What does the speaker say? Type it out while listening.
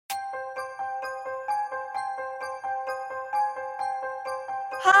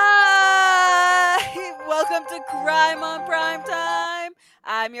Hi! Welcome to Crime on Prime Time.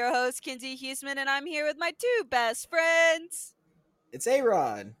 I'm your host, Kinsey Huseman, and I'm here with my two best friends. It's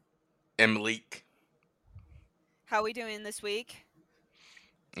A-Rod. Malik. How we doing this week?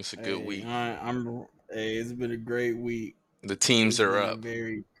 It's a good Hey, week. it's been a great week. The teams It's are been up.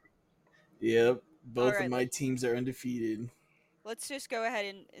 Yep. All Both of right, my teams are undefeated. let's just go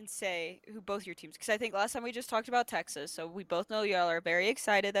ahead and say who both your teams, because I think last time we just talked about Texas, so we both know y'all are very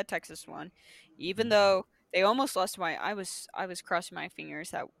excited that Texas won, even though they almost lost to I was crossing my fingers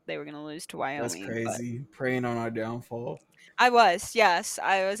that they were going to lose to That's Wyoming, but crazy. Praying on our downfall. I was That's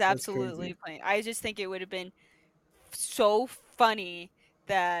absolutely crazy. playing. I just think it would have been so funny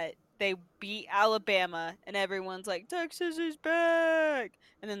that they beat Alabama and everyone's like, Texas is back,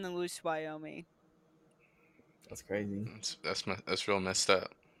 and then they lose to Wyoming. That's crazy. That's real messed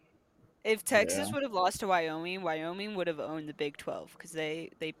up. If Yeah. Texas would have lost to Wyoming, Wyoming would have owned the Big 12 because they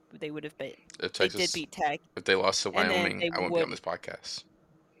would have beat. If They did Texas, beat Tech, if they lost to and then Wyoming, they I wouldn't be on would. this podcast.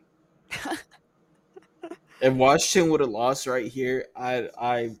 If Washington would have lost right here,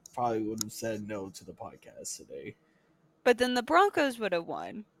 I probably would have said no to the podcast today. But then the Broncos would have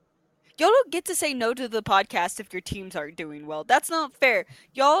won. Y'all don't get to say no to the podcast if your teams aren't doing well. That's not fair.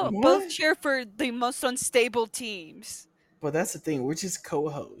 Y'all both What? cheer for the most unstable teams. But that's the thing. We're just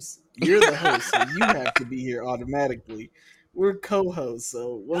co-hosts. You're the host, so you have to be here automatically. We're co-hosts,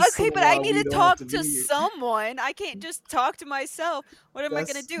 so once in Okay, a but I while need we to don't have to talk to be here. someone. I can't just talk to myself. What am I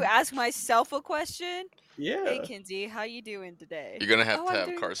gonna That's do? Ask myself a question? Hey, yeah. Kinsey, how you doing today? You're gonna have Oh, to I'm have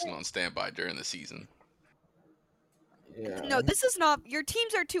doing Carson great. on standby during the season. Yeah. No, this is not. Your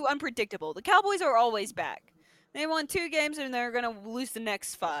teams are too unpredictable. The Cowboys are always back. They won 2 games and they're gonna lose the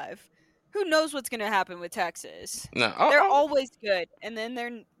next 5. Who knows what's gonna happen with Texas? No, They're always good, and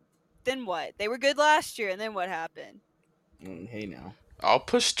then what? They were good last year, and then what happened? Hey now. I'll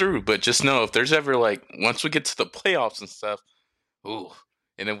push through, but just know if there's ever once we get to the playoffs and stuff, ooh,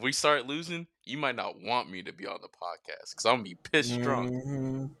 and if we start losing, you might not want me to be on the podcast because I'm gonna be pissed drunk.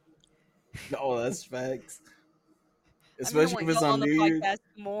 Mm-hmm. Oh, that's facts. I'm gonna Especially want if it's y'all on on the New Year's. podcast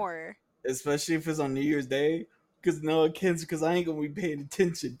more. Especially if it's on New Year's Day. Because no, because I ain't gonna be paying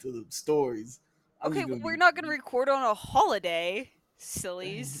attention to the stories. I'm Okay, just well, gonna we're be. not gonna record on a holiday,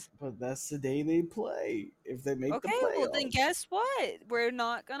 sillies. But that's the day they play. If they make the Okay, well then playoffs. guess what? We're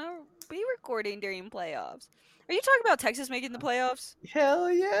not gonna be recording during playoffs. Are you talking about Texas making the playoffs?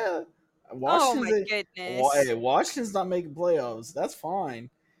 Hell yeah. Oh my Washington's goodness. Washington's not making playoffs. That's fine.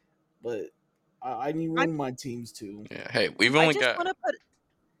 But I need I one of my teams too. Yeah, hey, we've I only just got want to put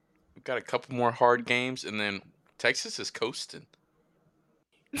we've got a couple more hard games, and then Texas is coasting.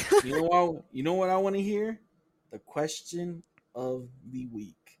 You know what I want to hear? The question of the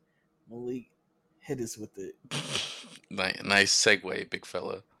week. Malik, hit us with it. Nice segue, big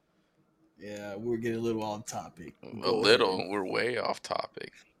fella. Yeah, we're getting a little off topic. A Go ahead. little. We're way off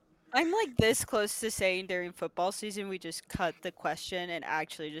topic. I'm like this close to saying during football season we just cut the question and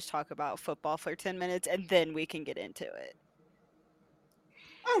actually just talk about football for 10 minutes and then we can get into it.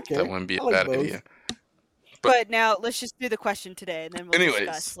 I don't That care. wouldn't be I a like bad both. idea. But now let's just do the question today and then we'll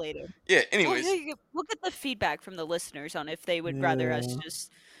discuss Anyways, later. yeah. We'll get the feedback from the listeners on if they would rather us Yeah,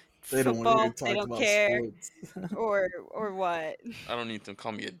 just they don't want to hear football, they talk don't about care, sports. or what. I don't need them to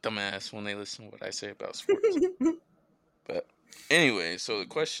call me a dumbass when they listen to what I say about sports. But anyway, so the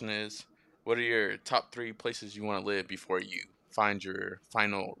question is, what are your top 3 places you want to live before you find your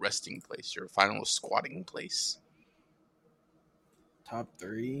final resting place, your final squatting place? Top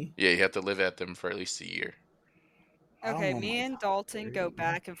 3. Yeah, you have to live at them for at least a year. I don't Okay, know my me and top Dalton go 3.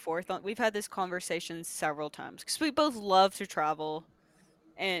 back and forth on. We've had this conversation several times because we both love to travel,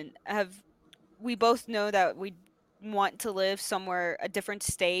 and we both know that we want to live somewhere a different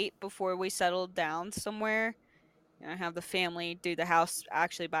state before we settle down somewhere. Have the family do the house,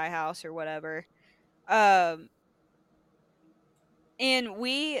 actually buy a house or whatever. Um, and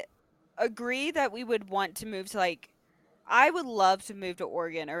we agree that we would want to move to I would love to move to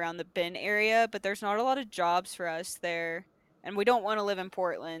Oregon around the Bend area, but there's not a lot of jobs for us there, and we don't want to live in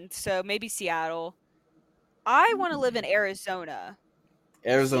Portland, so maybe Seattle. I want to live in Arizona.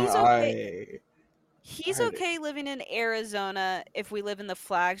 Arizona, He's okay. I He's heard it. okay living in Arizona if we live in the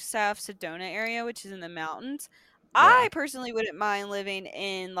Flagstaff, Sedona area, which is in the mountains. Yeah, I personally wouldn't mind living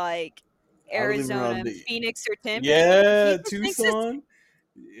in I would live Arizona, around the Phoenix, or Tempe. yeah Tucson.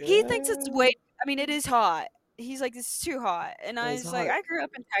 He thinks it's Yeah, way. I mean, it is hot. He's like, "It's too hot," and I that's was like, hot. "I grew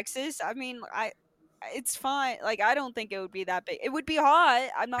up in Texas. I mean, it's fine. Like, I don't think it would be that big. It would be hot.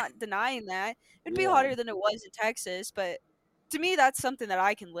 I'm not denying that. It'd be Yeah, hotter than it was in Texas, but to me, that's something that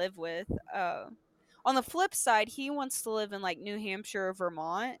I can live with. On the flip side, he wants to live in like New Hampshire or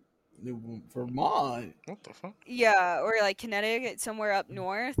Vermont. New Vermont. What the fuck? Yeah, or like Connecticut, somewhere up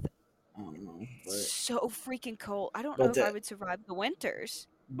north. I don't know, So freaking cold. I don't know but if I the, would survive the winters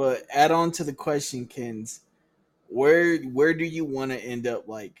but add on to the question, Kens. Where do you want to end up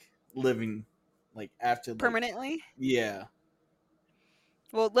like living, like after like permanently. yeah?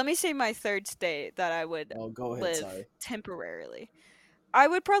 Well, let me say my third state that I would Oh, go ahead. live Sorry. temporarily. I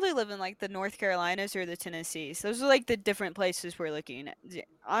would probably live in like the North Carolinas or the Tennessees. Those are like the different places we're looking at.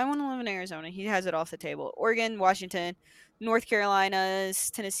 I want to live in Arizona. He has it off the table. Oregon, Washington, North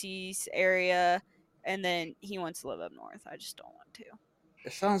Carolinas, Tennessee's area, and then he wants to live up north. I just don't want to.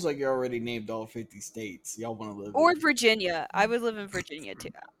 It sounds like you already named all 50 states y'all want to live Or in. Virginia. I would live in Virginia too.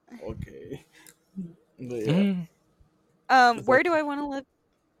 Okay, but yeah, Mm, is Where that do I want to live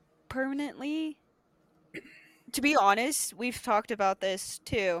permanently? To be honest, we've talked about this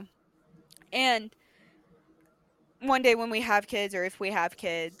too. And one day when we have kids or if we have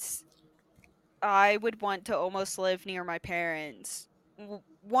kids, I would want to almost live near my parents.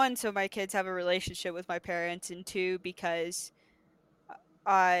 One, so my kids have a relationship with my parents, and two, because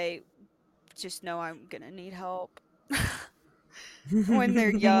I just know I'm gonna need help when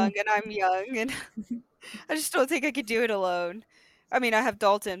they're young and I'm young, and I just don't think I could do it alone. I mean, I have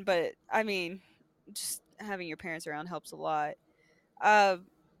Dalton, but I mean, just having your parents around helps a lot. Uh,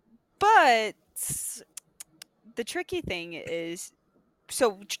 but the tricky thing is,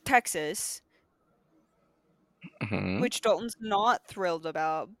 so Texas, mhm. which Dalton's not thrilled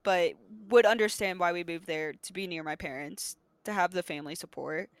about, but would understand why we moved there to be near my parents, to have the family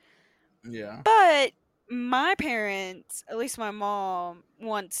support. yeah. But my parents, at least my mom,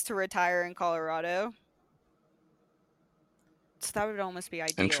 wants to retire in Colorado. So that would almost be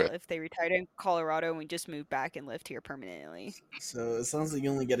ideal Interest. if they retired in Colorado and we just moved back and lived here permanently. So it sounds like you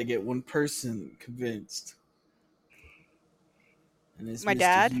only got to get one person convinced, and it's My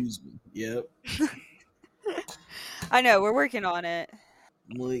Mr. dad? Hughesman. Yep. I know, we're working on it.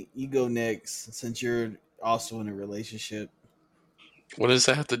 Well, you go next since you're also in a relationship. What does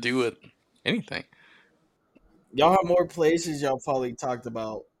that have to do with anything? Y'all have more places y'all probably talked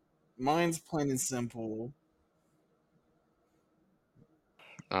about. Mine's plain and simple.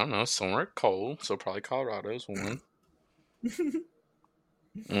 I don't know. Somewhere cold, so probably Colorado's one.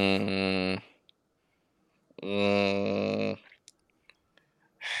 Mm, mm,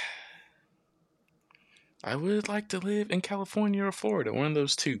 I would like to live in California or Florida. One of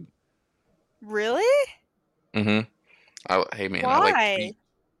those two. Really? Mm-hmm. Hey man, I like the Why? beach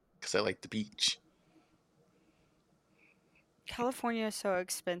because I like the beach. California is so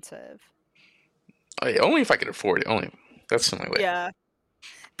expensive. Oh, yeah, only if I could afford it. Only that's the only way. Yeah.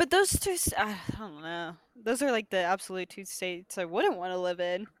 But those two, I don't know. Those are like the absolute two states I wouldn't want to live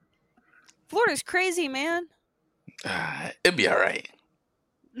in. Florida's crazy, man. It'd be all right.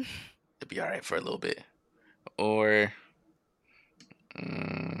 It'd be all right for a little bit. Or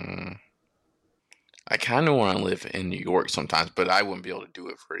mm, I kind of want to live in New York sometimes, but I wouldn't be able to do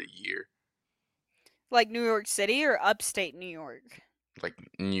it for a year. Like New York City or upstate New York? Like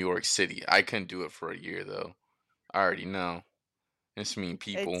New York City, I couldn't do it for a year though. I already know. It's mean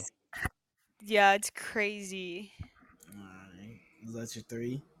people. It's, yeah, it's crazy. Alright. Is that your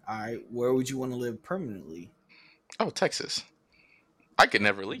three? Alright. Where would you want to live permanently? Oh, Texas. I could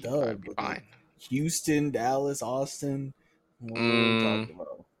never leave. Duh, I'd be but like fine. Houston, Dallas, Austin. What are we Mm, talking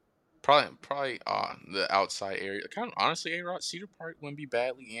about? probably the outside area. Kind of honestly, A Rod Cedar Park wouldn't be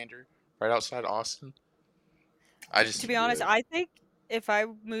bad. Leander, right outside Austin. I To just be honest, Yeah. I think if I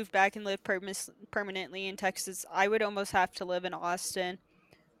moved back and lived permanently in Texas, I would almost have to live in Austin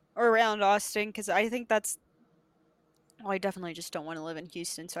or around Austin because I think that's. Well, I definitely just don't want to live in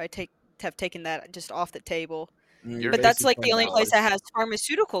Houston, so I have taken that just off the table. You're you're But that's basically like from the only place that Dallas. has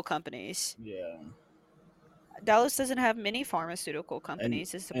pharmaceutical companies. Yeah. Dallas doesn't have many pharmaceutical And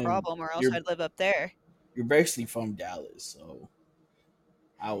companies. Is the and problem, or else you're I'd live up there. you're basically from Dallas, so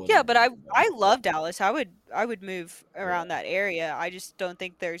I Yeah, wouldn't but I worry about I it. love Dallas. I would move around Yeah. that area. I just don't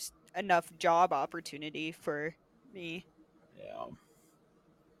think there's enough job opportunity for me. Yeah.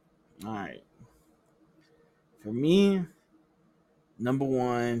 All right. For me, number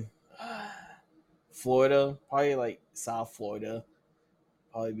one, Florida, probably like South Florida,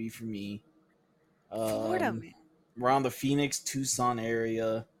 probably be for me. Florida, Um, man. around the Phoenix, Tucson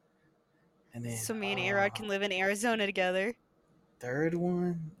area, and then So me and Arod can live in Arizona together. third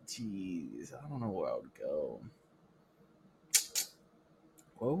one, jeez, I don't know where I would go.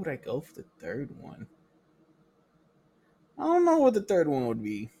 Where would I go for the third one? I don't know what the third one would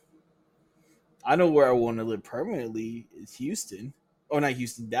be. I know where I want to live permanently is Houston. Oh, not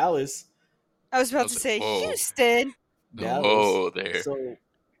Houston, Dallas. I was I about was to like, say whoa, Houston. Dallas. whoa, there. So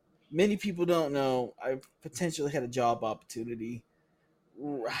many people don't know I potentially had a job opportunity.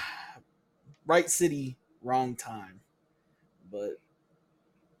 Right city, wrong time. But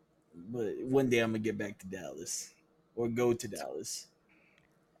one day I'm gonna get back to Dallas or go to Dallas.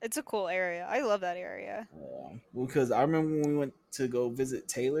 It's a cool area. I love that area. Because I remember when we went to go visit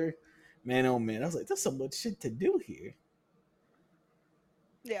Taylor, man, oh man, I was like, there's so much shit to do here.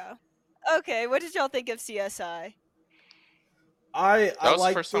 Yeah. Okay, what did y'all think of CSI? I That was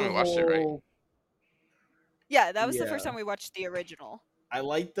the like first time the we watched it, right? whole Yeah, that was the first yeah. time we watched the original. I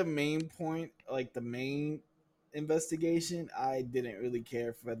like the main point, like the main investigation. I didn't really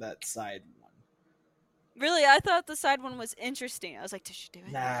care for that side one. Really, I thought the side one was interesting. I was like, did she do it?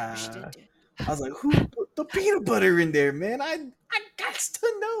 Or she Nah. didn't do it. I was like, who put the peanut butter in there, man? I got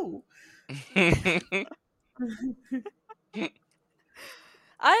to know.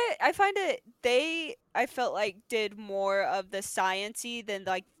 I find it I felt like did more of the sciency than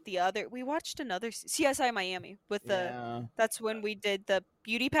like the other. We watched another CSI Miami with the Yeah. that's when we did the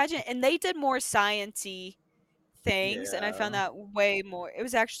beauty pageant and they did more sciency things and I found Yeah. that way more. It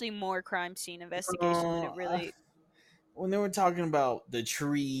was actually more crime scene investigation than it I, really. when they were talking about the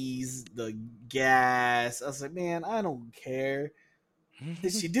trees, the gas, I was like, man, I don't care.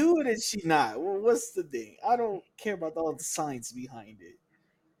 Did she do it? Did she not? What's the thing? I don't care about all the science behind it.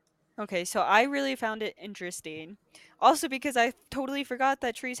 Okay, so I really found it interesting. Also because I totally forgot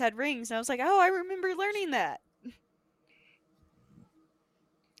that trees had rings and I was like, "Oh, I remember learning that."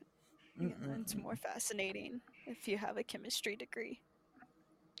 Yeah, it's Mm-mm-mm. more fascinating if you have a chemistry degree.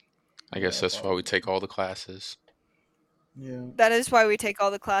 I guess Yeah, that's why we probably. take all the classes. Yeah. That is why we take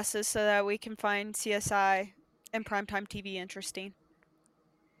all the classes so that we can find CSI and primetime TV interesting.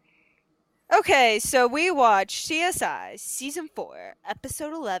 Okay, so we watched CSI season 4,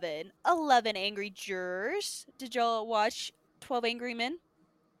 episode 11, 11 Angry Jurors. Did y'all watch 12 Angry Men?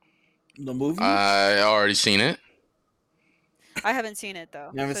 The movie? I already seen it. I haven't seen it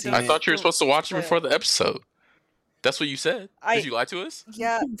though, Never so seen I don't it. thought you were supposed to watch it spoil before it. the episode. That's what you said. Did I you lie to us?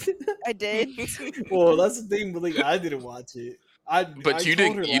 yeah, I did. Well, that's the thing, but like, I didn't watch it. I But you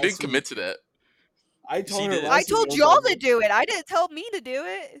told didn't. her You didn't last commit week. to that. I She told her did. I last week. I told was y'all like, to do it. I didn't tell me to do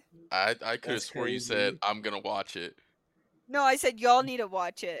it. I could have that's swore you said crazy. I'm gonna watch it. No, I said y'all need to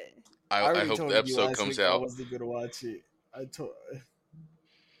watch it. I I already hope told the you episode last comes week I out. wasn't gonna watch it. I told,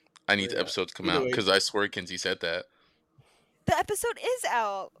 I but need the yeah. episode to come Either out way, because I swear Kenzie said that. The episode is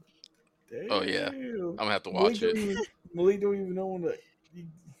out. Oh yeah, damn. I'm gonna have to Malik watch don't it. even Malik don't even know when to.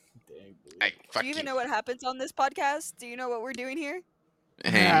 Dang, Hey, Malik. Do you fuck even you. know what happens on this podcast? Do you know what we're doing here?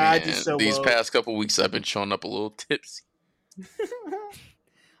 Hey I just man, show these up. past couple weeks I've been showing up a little tipsy.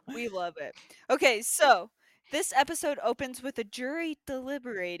 We love it. Okay, so this episode opens with a jury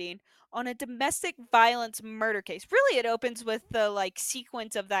deliberating on a domestic violence murder case. Really, it opens with the like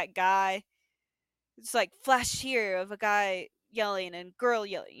sequence of that guy. It's like flash here of a guy yelling and girl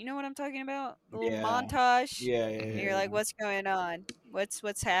yelling. You know what I'm talking about? The little Yeah. montage. Yeah, yeah, And yeah, you're like, yeah. what's going on?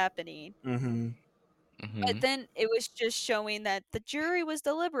 What's happening? Mm-hmm. But Hmm. then it was just showing that the jury was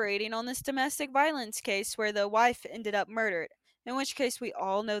deliberating on this domestic violence case where the wife ended up murdered. In which case we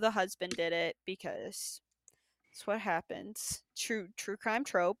all know the husband did it because it's what happens. True crime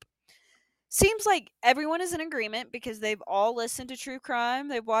trope. Seems like everyone is in agreement because they've all listened to true crime,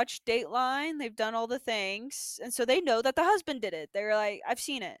 they've watched Dateline, they've done all the things, and so they know that the husband did it. They're like, I've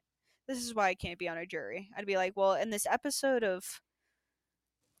seen it. This is why I can't be on a jury. I'd be like, well, in this episode of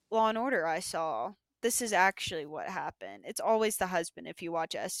Law and Order I saw, this is actually what happened. It's always the husband if you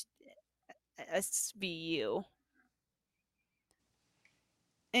watch SVU.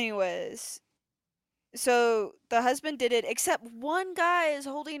 Anyways, so the husband did it, except one guy is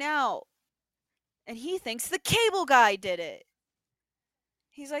holding out, and he thinks the cable guy did it.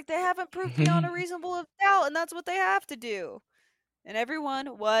 He's like, they haven't proved beyond a reasonable doubt, and that's what they have to do. And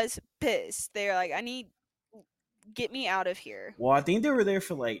everyone was pissed. They're like, get me out of here. Well, I think they were there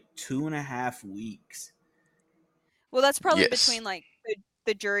for like 2.5 weeks. Well, that's probably Yes. between like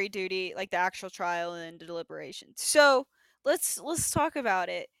the jury duty, like the actual trial and deliberation. So let's talk about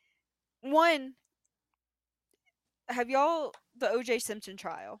it. One, have y'all the OJ Simpson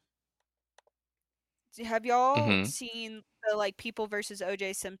trial? Have y'all Hmm. seen the like People versus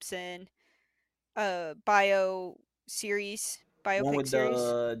OJ Simpson bio series, The one biopic with series?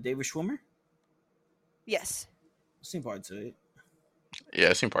 the David Schwimmer. Yes. I've seen parts of it. Yeah,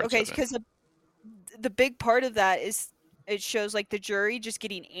 I seen parts Okay, of it. because the big part of that is it shows like the jury just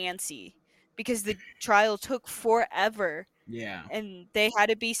getting antsy because the trial took forever Yeah. and they had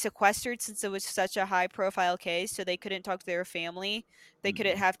to be sequestered since it was such a high profile case, so they couldn't talk to their family. They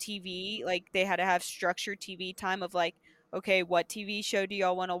couldn't Mm. have TV, like, they had to have structured TV time of, like, "Okay, what TV show do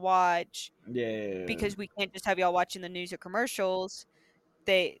y'all wanna watch? Yeah. Because we can't just have y'all watching the news or commercials."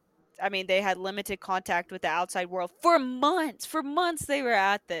 They I mean, they had limited contact with the outside world for months. For months they were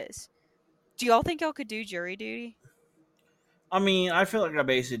at this. Do y'all think y'all could do jury duty? I mean, I feel like I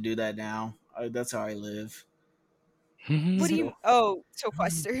basically do that now. That's how I live. What do So you Oh,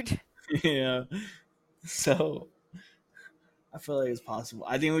 sequestered. yeah. So I feel like it's possible.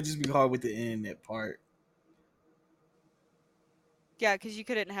 I think it would just be hard with the internet part. Yeah, because you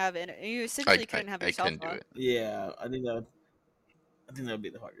couldn't have it. You I, essentially I couldn't have I your cell couldn't do phone. it. Yeah, I think that would be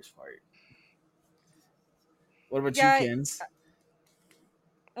the hardest part. What about you, Yeah, Kens?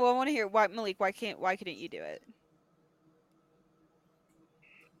 well, I wanna hear why Malik, why couldn't you do it?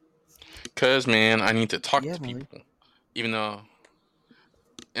 Cause man, I need to talk Yeah, to Molly. people, even though,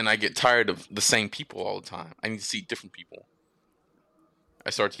 and I get tired of the same people all the time. I need to see different people. I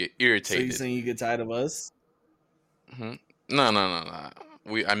start to get So you irritated. saying you get tired of us? Hmm. No, no, no,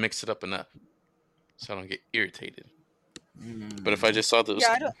 no. I mix it up enough so I don't get irritated. But if I Mm. just saw those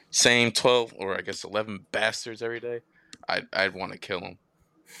Yeah, I don't same 12 or I guess 11 bastards every day, I'd want to kill them.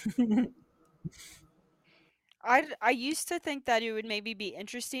 I used to think that it would maybe be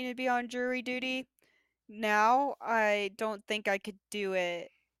interesting to be on jury duty. Now, I don't think I could do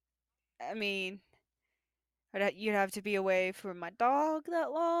it. I mean, you'd have to be away from my dog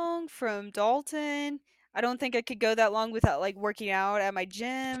that long, from Dalton. I don't think I could go that long without, like, working out at my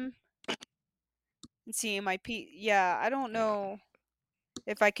gym and seeing my yeah, I don't Yeah, know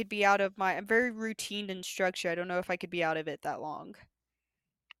if I could be out of I'm very routine and structured. I don't know if I could be out of it that long.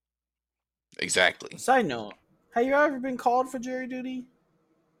 exactly. Side note: have you ever been called for jury duty?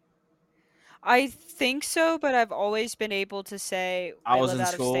 I think so, but I've always been able to say, I "I was live in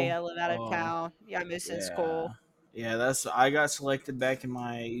out of state, school. I live out of Oh, town. Yeah, I'm missing yeah, school." yeah. That's I got selected back in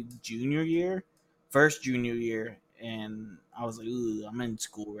my junior year, first junior year, and I was like, "Ooh, I'm in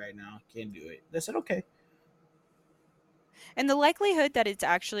school right now. Can't do it." They said, "Okay." And the likelihood that it's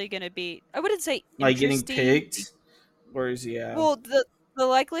actually gonna be I wouldn't say Like getting interesting, picked, whereas yeah, well, the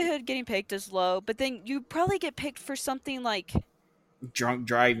likelihood getting picked is low, but then you probably get picked for something, like, drunk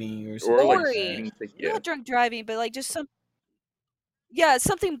driving or Or something like like that. boring. speeding ticket. Yeah, Not drunk driving, but, like, just yeah,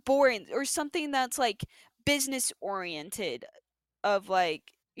 something boring or something that's, like, business oriented of,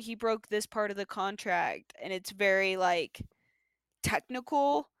 like, he broke this part of the contract, and it's very, like,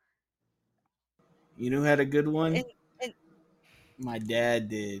 technical, You know who had a good and one? and My dad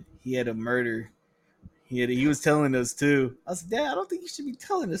did. He had a murder. He was telling us too. I was like, Dad, I don't think you should be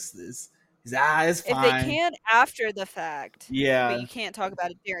telling us this. He's it's if they fine. can after the fact, but Yeah, you can't talk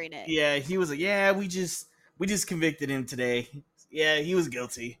about it during it. yeah. He was like, yeah, we just convicted him today. Yeah, he was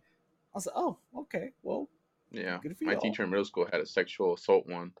guilty. I was like, oh, okay, well, yeah. good for My y'all. teacher in middle school had a sexual assault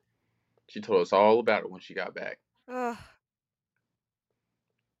one. She told us all about it when she got back. Ugh.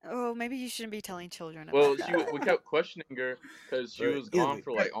 Oh, maybe you shouldn't be telling children Well, about that. we kept questioning her because she But was he was gone like,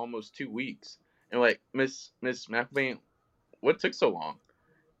 for like almost 2 weeks, and like Miss McElvain, what took so long?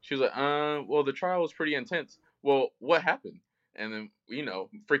 She was like, well, the trial was pretty intense. Well, what happened? And then,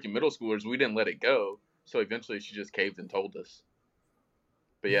 freaking middle schoolers, we didn't let it go. So eventually she just caved and told us.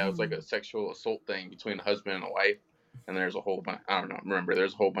 But yeah, it was like a sexual assault thing between a husband and a wife. And there's a whole bunch, I don't know, remember,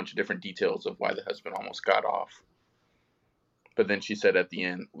 there's a whole bunch of different details of why the husband almost got off. But then she said at the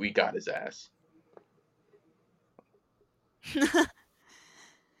end, we got his ass.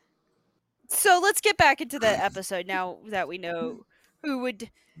 So let's get back into the episode now that we know who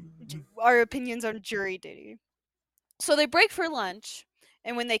would our opinions on jury duty. So they break for lunch,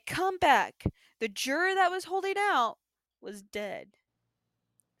 and when they come back, the juror that was holding out was dead.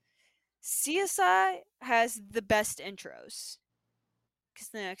 CSI has the best intros because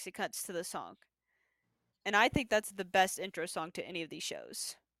then it actually cuts to the song, and I think that's the best intro song to any of these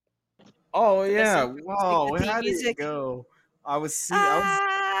shows. oh The best yeah, intro music, the wow, theme how did it music. go? I was Ah,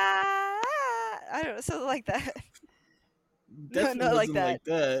 I don't know, something like that. No, definitely not like wasn't that. like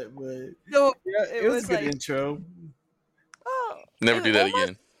that, but No, yeah, it it was a was good like, intro. oh, Never it do that almost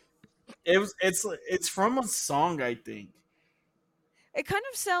again. It's from a song, I think. it kind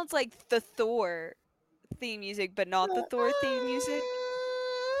of sounds like the Thor theme music, but not the Thor theme music.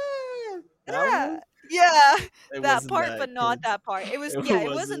 That Yeah, one? yeah, It that wasn't part, that but not cause that part. It was it yeah,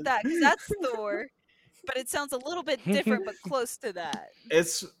 it wasn't wasn't. that because that's Thor, but it sounds a little bit different, but close to that.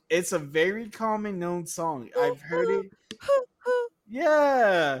 It's a very common known song. Hoo, I've heard hoo, it. hoo, hoo.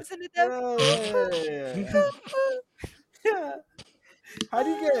 Yeah. Isn't it that? Yeah, Hoo, yeah, hoo, yeah, yeah. hoo, hoo. Yeah. How do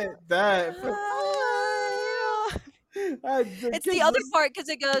you Ah, get that from ah, The It's the kid other was part because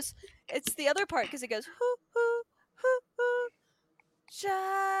it goes. It's the other part because it goes hoo hoo hoo hoo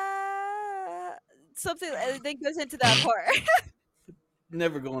ja something, and then goes into that part.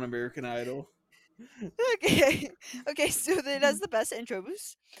 never going American Idol. Okay, okay. So then that's the best intro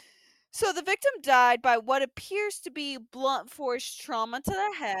boost. So the victim died by what appears to be blunt force trauma to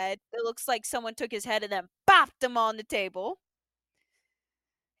the head. It looks like someone took his head and then bopped him on the table.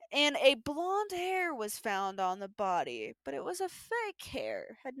 And a blonde hair was found on the body, but it was a fake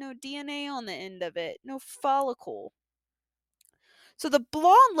hair, had no DNA on the end of it, no follicle. So the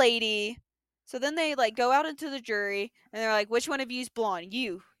blonde lady, so then they like go out into the jury and they're like, which one of you's blonde?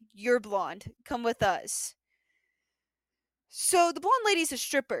 You're blonde. Come with us. So the blonde lady's a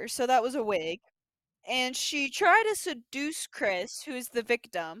stripper, so that was a wig. And she tried to seduce Chris, who is the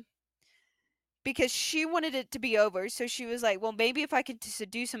victim, because she wanted it to be over. So she was like, well, maybe if I can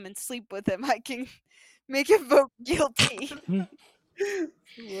seduce him and sleep with him, I can make him vote guilty.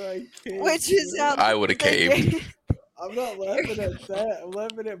 I can't, Which is how I would have the caved. I'm not laughing at that. I'm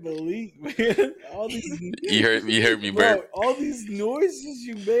laughing at Malik, man. All these, You heard me burp. bro, all these noises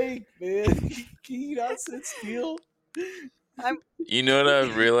you make, man. Can you not sit still? I'm You know what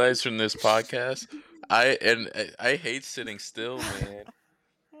I've realized from this podcast? I hate sitting still, man.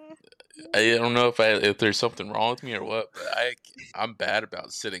 I don't know if there's something wrong with me or what, but I'm bad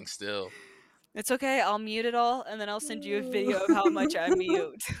about sitting still. It's okay, I'll mute it all and then I'll send you a video of how much I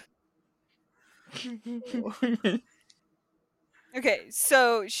mute. Okay,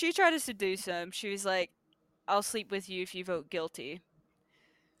 so she tried to seduce him. She was like, I'll sleep with you if you vote guilty.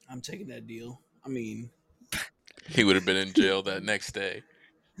 I'm taking that deal. I mean, He would have been in jail that next day.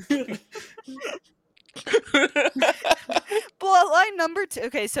 Plot line number 2.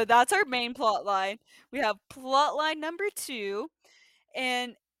 Okay, so that's our main plot line. We have plot line number 2,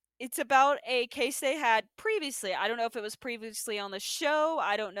 and it's about a case they had previously. I don't know if it was previously on the show.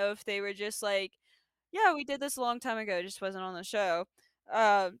 I don't know if they were just like, yeah, we did this a long time ago, it just wasn't on the show.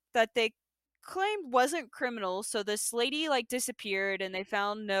 That they claimed wasn't criminal. So this lady like disappeared and they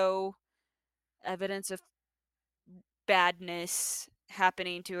found no evidence of badness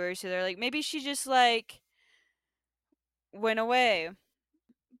happening to her. So they're like, maybe she just like went away.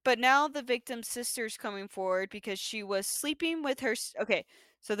 But now the victim's sister's coming forward because she was sleeping with her. Okay,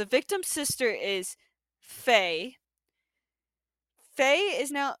 so the victim's sister is Faye. Faye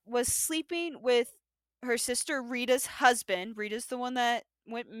is now was sleeping with her sister Rita's husband. Rita's the one that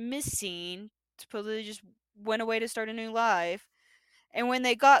went missing. Supposedly just went away to start a new life. And when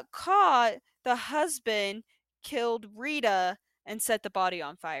they got caught, the husband killed Rita and set the body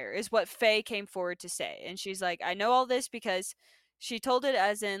on fire, is what Faye came forward to say. And she's like, I know all this because she told it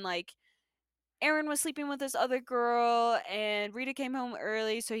as in like Aaron was sleeping with this other girl and Rita came home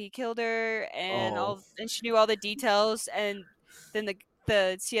early, so he killed her oh, and she knew all the details. And then the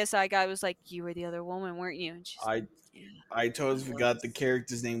CSI guy was like, you were the other woman, weren't you? And she's like, I yeah, I I totally was. forgot the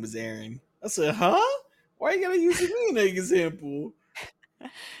character's name was Aaron. I said, huh? Why you gotta use me an example?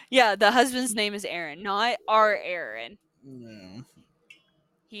 Yeah, the husband's name is Aaron, not our Aaron. No,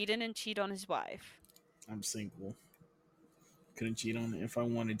 He didn't cheat on his wife. I'm single. Couldn't cheat on it if I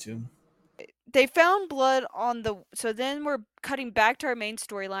wanted to. They found blood on the. So then we're cutting back to our main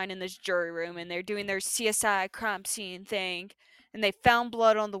storyline in this jury room, and they're doing their CSI crime scene thing, and they found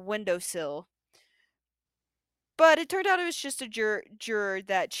blood on the windowsill. But it turned out it was just a juror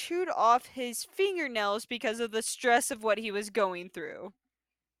that chewed off his fingernails because of the stress of what he was going through.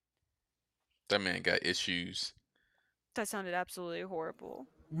 That man got issues. That sounded absolutely horrible.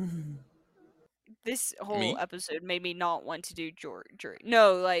 This whole Me? episode made me not want to do jury.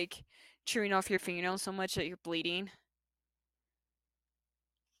 No, like chewing off your fingernails so much that you're bleeding.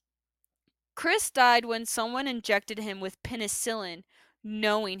 Chris died when someone injected him with penicillin,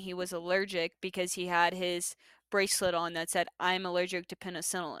 knowing he was allergic because he had his bracelet on that said, I'm allergic to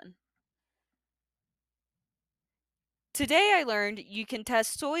penicillin. Today I learned you can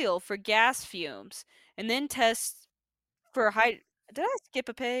test soil for gas fumes and then test for Did I skip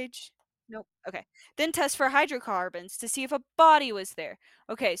a page? Nope. Okay. Then test for hydrocarbons to see if a body was there.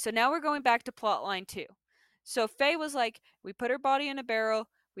 Okay, so now we're going back to plot line 2. So Faye was like, we put her body in a barrel,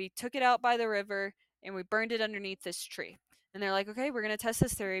 we took it out by the river, and we burned it underneath this tree. And they're like, okay, we're going to test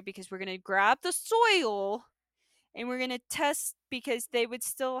this theory because we're going to grab the soil and we're going to test because they would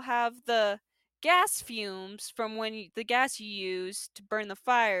still have the gas fumes from the gas you used to burn the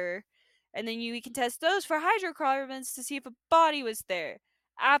fire, and then you can test those for hydrocarbons to see if a body was there.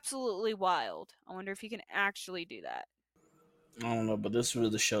 Absolutely wild. I wonder if you can actually do that. I don't know, but this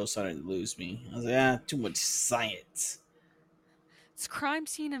was the show starting to lose me. I was like, ah, too much science. It's crime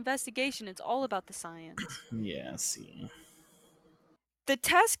scene investigation. It's all about the science. Yeah, see. The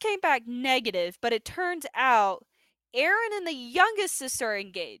test came back negative, but it turns out Aaron and the youngest sister are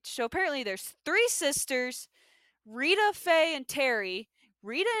engaged. So apparently there's three sisters, Rita, Faye, and Terry.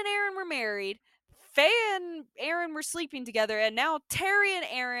 Rita and Aaron were married. Faye and Aaron were sleeping together, and now Terry and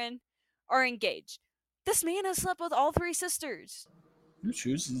Aaron are engaged. This man has slept with all three sisters. Who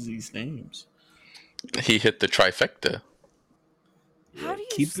chooses these names? He hit the trifecta. How Yeah, do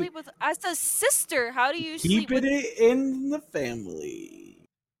you sleep with as a sister? How do you sleep keep with it in the family.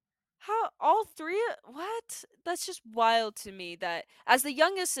 how all three? What? That's just wild to me. That as the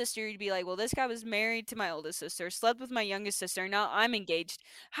youngest sister, you'd be like, "Well, this guy was married to my oldest sister, slept with my youngest sister. Now I'm engaged."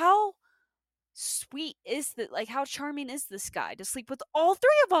 How sweet is that? Like, how charming is this guy to sleep with all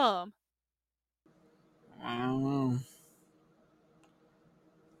three of them? I don't know.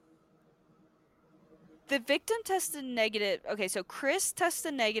 The victim tested negative. Okay, so Chris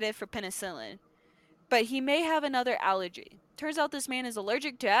tested negative for penicillin, but he may have another allergy. Turns out this man is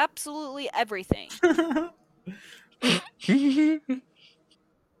allergic to absolutely everything.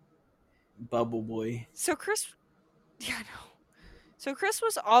 Bubble boy. So Chris, yeah, no. So Chris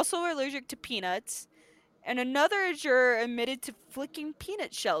was also allergic to peanuts, and another juror admitted to flicking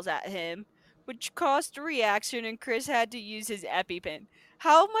peanut shells at him, which caused a reaction, and Chris had to use his EpiPen.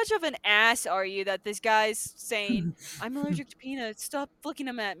 How much of an ass are you that this guy's saying, I'm allergic to peanuts, stop flicking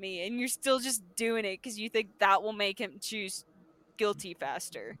them at me, and you're still just doing it because you think that will make him choose guilty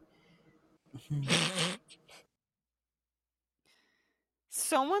faster?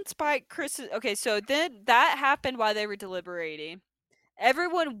 Someone spiked Chris's. Okay, so then that happened while they were deliberating.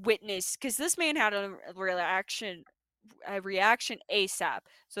 Everyone witnessed because this man had a reaction ASAP.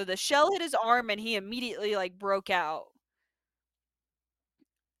 So the shell hit his arm and he immediately like broke out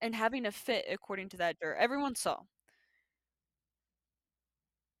and having a fit, according to that juror. Everyone saw.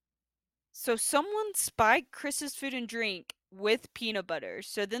 So someone spiked Chris's food and drink with peanut butter.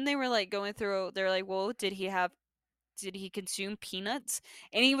 So then they were like going through. They're like, well, did he consume peanuts?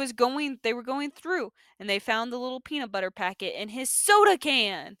 And they were going through and they found the little peanut butter packet in his soda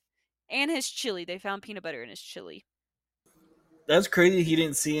can and his chili. They found peanut butter in his chili. That's crazy. He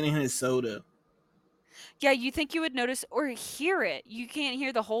didn't see any in his soda. Yeah, you think you would notice or hear it. You can't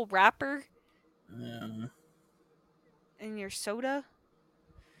hear the whole wrapper Yeah. in your soda.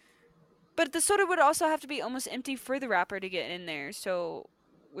 But the soda would also have to be almost empty for the wrapper to get in there. So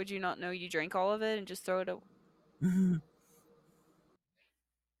would you not know you drank all of it and just throw it away?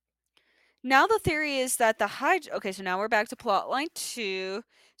 Now the theory is that okay, so now we're back to plotline 2.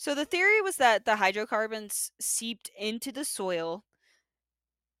 So the theory was that the hydrocarbons seeped into the soil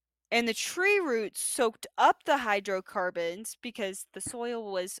and the tree roots soaked up the hydrocarbons because the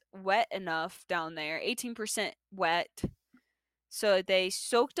soil was wet enough down there, 18% wet. So they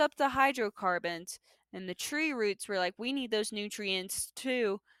soaked up the hydrocarbons, and the tree roots were like, we need those nutrients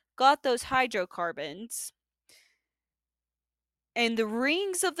too. Got those hydrocarbons. And the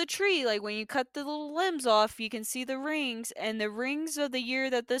rings of the tree, like when you cut the little limbs off, you can see the rings. And the rings of the year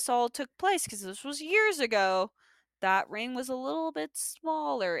that this all took place, because this was years ago, that ring was a little bit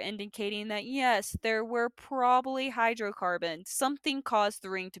smaller, indicating that yes, there were probably hydrocarbons. Something caused the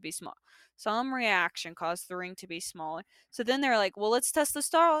ring to be small. Some reaction caused the ring to be smaller. So then they're like, well, let's test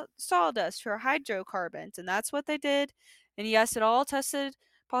the sawdust for hydrocarbons. And that's what they did. And yes, it all tested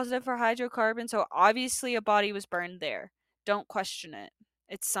positive for hydrocarbons. So obviously a body was burned there. Don't question it.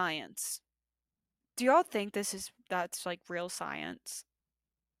 It's science. Do y'all think that's like real science?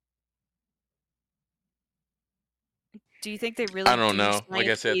 Do you think they I really don't do know. Like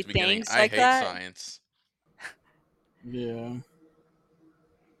I said at science-y the beginning, things I like hate that? science. Yeah.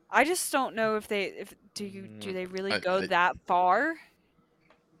 I just don't know if do Mm, they really I, go I, that far?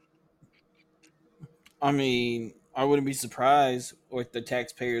 I mean, I wouldn't be surprised with the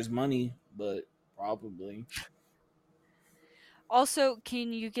taxpayers' money, but probably. Also,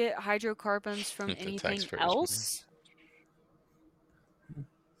 can you get hydrocarbons from the anything taxpayers' money. else?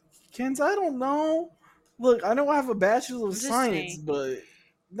 Kens, I don't know. Look, I know I have a bachelor's of I'm just science, saying. but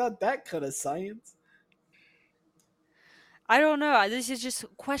not that kind of science. I don't know. This is just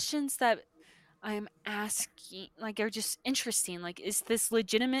questions that I'm asking, like, are just interesting. Like, is this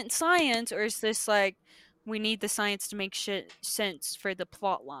legitimate science, or is this like we need the science to make shit sense for the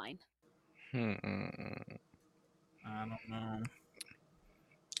plot line? Hmm. I don't know.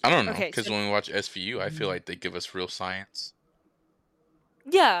 I don't know, Okay, because so when we watch SVU, I feel like they give us real science,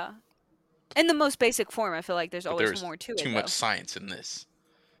 yeah, in the most basic form, I feel like there's but always there's more to too it, much though. science in this.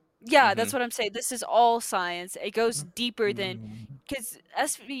 Yeah, Hmm. that's what I'm saying. This is all science. It goes deeper than Mm. because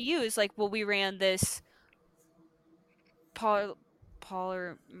SVU is like, well, we ran this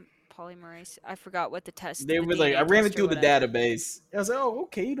polymerase. I forgot what the test, They the were like, I DNA ran it test or through the whatever. database. I was like, oh,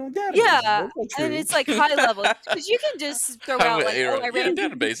 okay, you know, databases Yeah, work like and true. it's like high level because you can just throw Have out an like, "Oh, error. I Yeah, ran."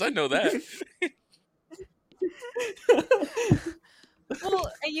 database. I know that.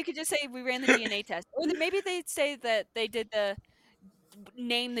 Well, and you could just say we ran the DNA test, or maybe they'd say that they did the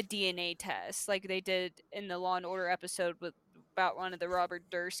name the DNA test, like they did in the Law and Order episode with about one of the Robert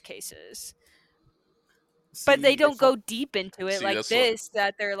Durst cases. But they See, don't go deep into it See, like that's what. this.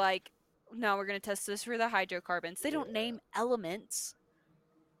 That they're like, "No, we're gonna test this for the hydrocarbons." They don't yeah. name elements,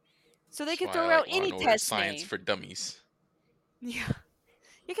 so they That's could why I throw out like Law any and Order test Science name. for Dummies. Yeah,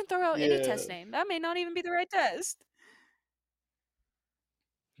 you can throw out any Yeah. test name. That may not even be the right test.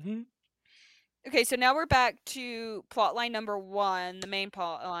 Mhm. Okay, so now we're back to plot line number 1, the main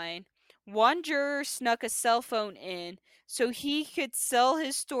plot line. One juror snuck a cell phone in so he could sell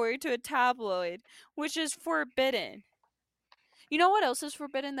his story to a tabloid, which is forbidden. You know what else is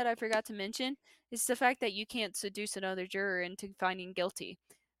forbidden that I forgot to mention? Is the fact that you can't seduce another juror into finding guilty.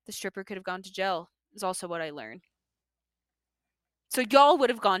 The stripper could have gone to jail, is also what I learned. So y'all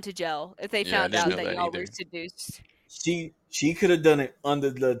would have gone to jail if they Yeah, I found didn't out know that that y'all were either. seduced. She could have done it under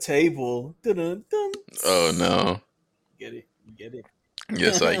the table. Dun, dun. Oh no. Get it? Get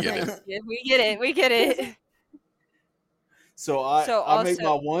Yes, I get Nice. it. Yeah, we get it. We get it. it? So So I made also,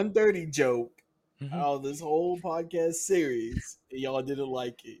 my 130 joke Mhm. out of this whole podcast series, and y'all didn't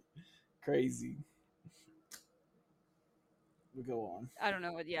like it. Crazy. We go on. I don't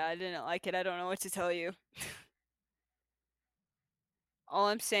know what. Yeah, I didn't like it. I don't know what to tell you. All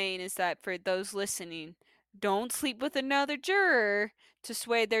I'm saying is that for those listening, don't sleep with another juror to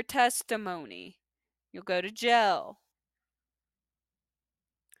sway their testimony. You'll go to jail.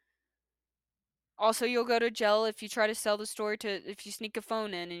 Also, you'll go to jail if you try to sell the story to, if you sneak a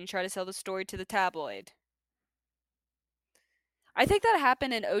phone in and you try to sell the story to the tabloid. I think that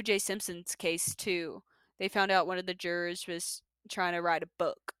happened in O.J. Simpson's case too. They found out one of the jurors was trying to write a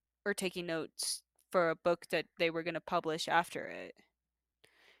book or taking notes for a book that they were going to publish after it.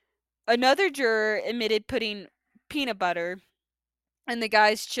 Another juror admitted putting peanut butter in the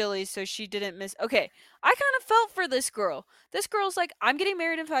guy's chili so she didn't miss. Okay, I kind of felt for this girl. This girl's like, I'm getting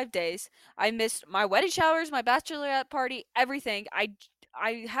married in 5 days. I missed my wedding showers, my bachelorette party, everything. I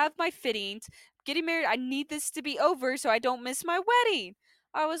have my fittings. Getting married, I need this to be over so I don't miss my wedding.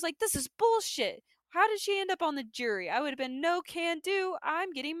 I was like, this is bullshit. How did she end up on the jury? I would have been no can do.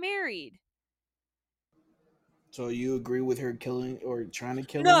 I'm getting married. So you agree with her killing or trying to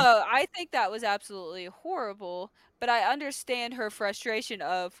kill him? No, I think that was absolutely horrible, but I understand her frustration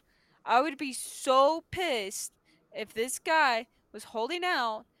of I would be so pissed if this guy was holding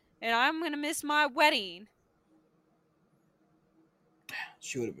out and I'm going to miss my wedding.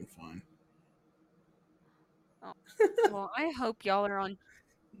 She would have been fine. Oh, well, I hope y'all are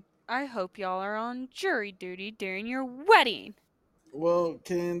on jury duty during your wedding. Well,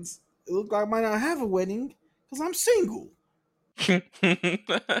 Kens, it looked like I might not have a wedding because I'm single.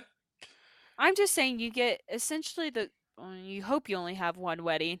 I'm just saying you get essentially you hope you only have one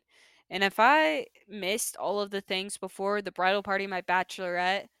wedding. And if I missed all of the things before the bridal party, my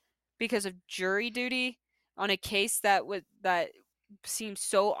bachelorette, because of jury duty on a case that seemed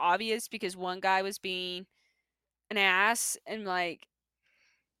so obvious because one guy was being an ass and like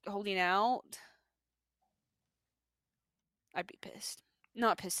holding out, I'd be pissed.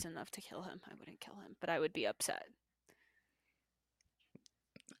 Not pissed enough to kill him. I wouldn't kill him, but I would be upset.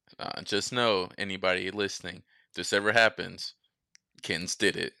 Just know, anybody listening, if this ever happens, Kens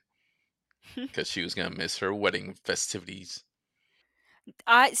did it because she was gonna miss her wedding festivities.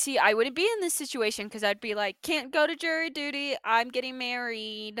 I see. I wouldn't be in this situation because I'd be like, can't go to jury duty. I'm getting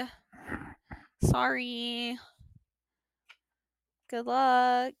married. Sorry. Good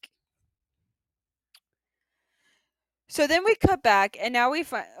luck. So then we cut back, and now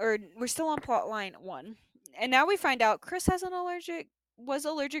we're still on plot line 1, and now we find out Chris was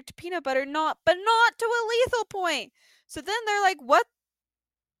allergic to peanut butter, but not to a lethal point. So then they're like, what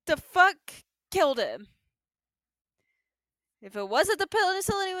the fuck killed him? If it wasn't the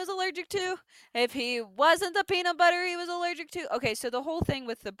penicillin he was allergic to, if he wasn't the peanut butter he was allergic to. Okay, so the whole thing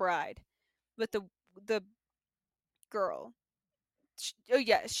with the bride, with the girl. Oh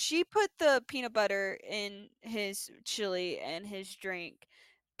yeah, she put the peanut butter in his chili and his drink,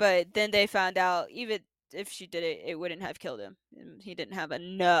 but then they found out even if she did it, it wouldn't have killed him. He didn't have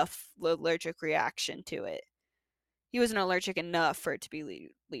enough allergic reaction to it. He wasn't allergic enough for it to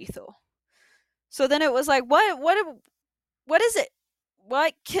be lethal. So then it was like, what is it?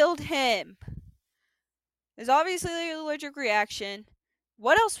 What killed him? There's obviously the allergic reaction.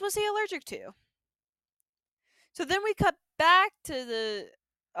 What else was he allergic to? So then we cut back to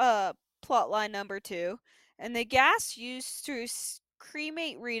the plot line number 2, and the gas used to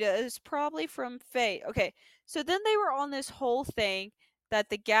cremate Rita is probably from Faye. Okay, so then they were on this whole thing that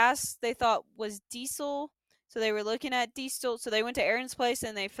the gas they thought was diesel. So they were looking at diesel. So they went to Aaron's place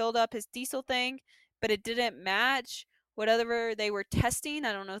and they filled up his diesel thing, but it didn't match whatever they were testing.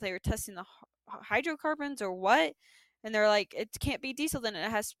 I don't know if they were testing the hydrocarbons or what. And they're like, it can't be diesel, then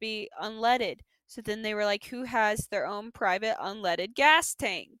it has to be unleaded. So then they were like, who has their own private unleaded gas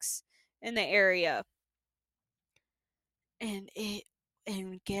tanks in the area? And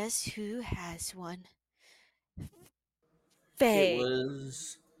guess who has one? It Faye.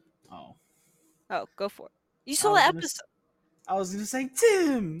 was. Oh, Oh, go for it. You I saw the was gonna. episode. I was gonna say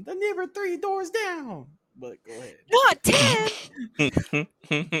Tim, the neighbor 3 doors down. But go ahead. Not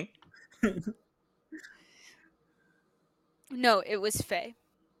Tim. No, it was Faye.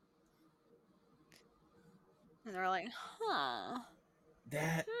 And they're like, huh.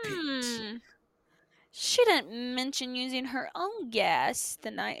 That bitch. Hmm. She didn't mention using her own gas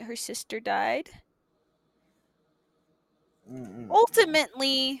the night her sister died. Mm-mm.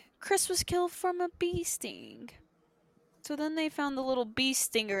 Ultimately, Chris was killed from a bee sting. So then they found the little bee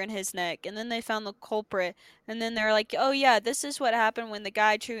stinger in his neck, and then they found the culprit, and then they're like, "Oh yeah, this is what happened when the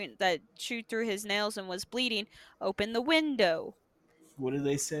guy chewed through his nails and was bleeding. Opened the window What did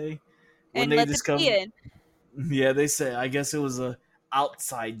they say when and they let the bee discovered? in." Yeah, they say. I guess it was a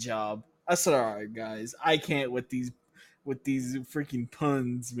outside job. I said, all right, guys, I can't with these freaking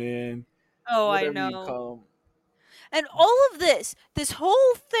puns, man. Oh, I Whatever you know. call And all of this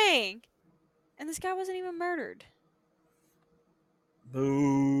whole thing, and this guy wasn't even murdered.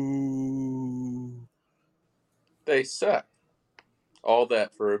 them. Boo. They suck. All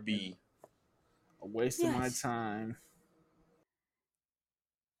that for a B. A waste of my Yes. time.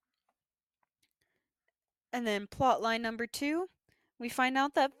 And then plot line number 2, we find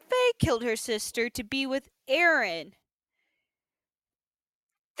out that Faye killed her sister to be with Aaron.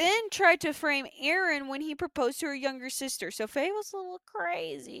 Then tried to frame Aaron when he proposed to her younger sister. So Faye was a little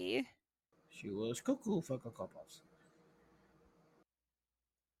crazy. She was cuckoo for Cocoa Puffs.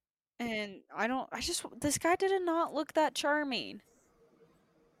 And this guy did not look that charming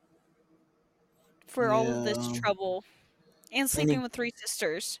for all of this Yeah. trouble and sleeping Any with 3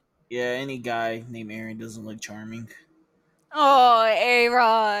 sisters. yeah, any guy named Aaron doesn't look charming. Oh,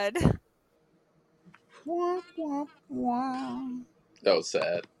 A-Rod. Wah, wah, wah. That was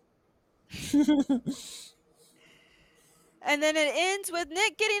sad. And then it ends with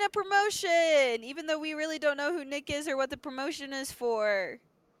Nick getting a promotion, even though we really don't know who Nick is or what the promotion is for.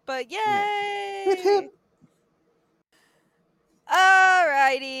 But Yeah. Hip yay! hip.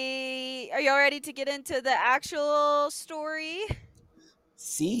 Alrighty. Are y'all ready to get into the actual story?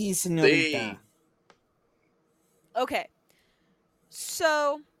 Si, They. senorita. Okay.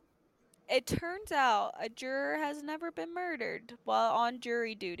 So, it turns out a juror has never been murdered while on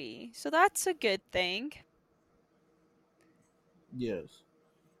jury duty. So that's a good thing. Yes.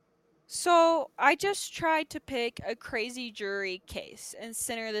 So, I just tried to pick a crazy jury case and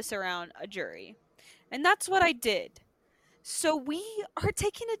center this around a jury. And that's what I did. So, we are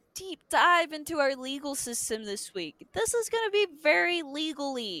taking a deep dive into our legal system this week. This is going to be very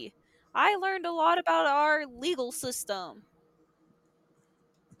legally. I learned a lot about our legal system.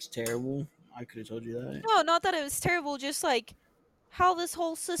 It's terrible. I could have told you that. No, not that it was terrible, just like how this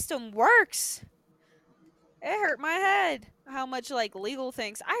whole system works. It hurt my head how much like legal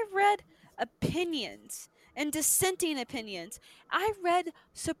things. I read opinions and dissenting opinions. I read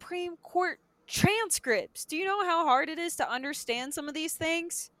Supreme Court transcripts. Do you know how hard it is to understand some of these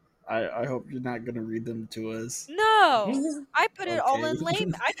things? I hope you're not gonna read them to us. No. I put it all Okay.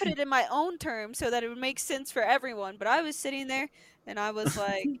 in I put it in my own terms so that it would make sense for everyone. But I was sitting there and I was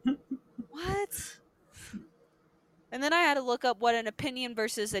like, "What?" And then I had to look up what an opinion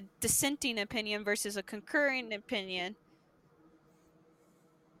versus a dissenting opinion versus a concurring opinion.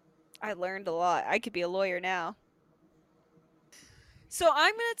 I learned a lot. I could be a lawyer now. So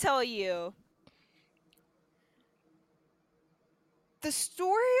I'm going to tell you the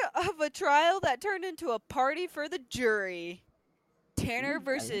story of a trial that turned into a party for the jury. Tanner Ooh,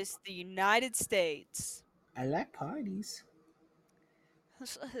 versus the United States. I like parties.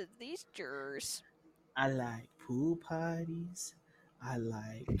 These jurors. I like pool parties. I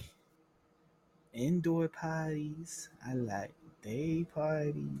like indoor parties. I like day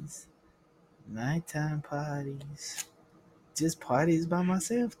parties. Nighttime parties. Just parties by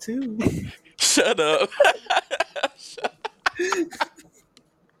myself too. Shut up. I'm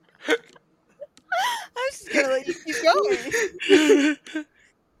just going to let you keep going.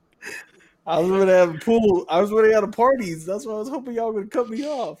 I was running out of pool. I was running out of parties. That's why I was hoping y'all would cut me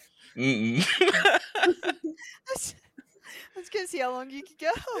off. Mm-mm. I was gonna see how long you could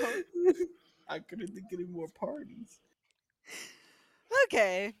go. I couldn't think any more parties.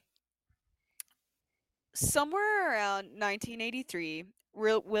 Okay. Somewhere around 1983,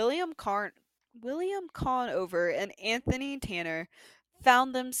 William Conover and Anthony Tanner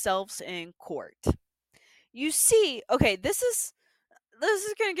found themselves in court. You see, okay, this is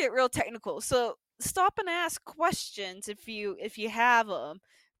going to get real technical. So stop and ask questions if you have them,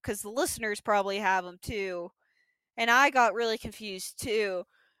 because the listeners probably have them too. And I got really confused too.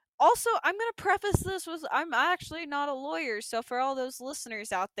 Also, I'm going to preface this with I'm actually not a lawyer, so for all those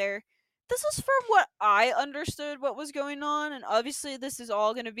listeners out there, this is from what I understood what was going on, and obviously this is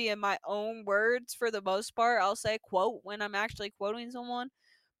all going to be in my own words for the most part. I'll say quote when I'm actually quoting someone,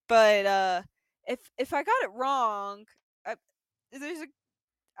 but if I got it wrong, I, there's a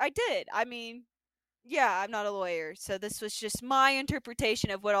I did. I mean, yeah, I'm not a lawyer, so this was just my interpretation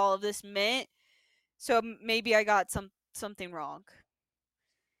of what all of this meant. So maybe I got something wrong.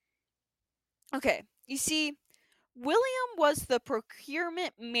 Okay, you see, William was the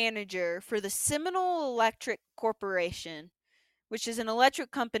procurement manager for the Seminole Electric Corporation, which is an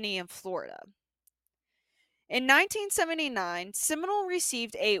electric company in Florida. In 1979, Seminole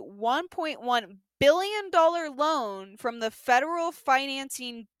received a $1.1 billion loan from the Federal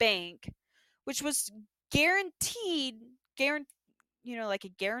Financing Bank, which was guaranteed, like a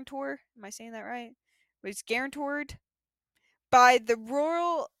guarantor. Am I saying that right? It was guarantored by the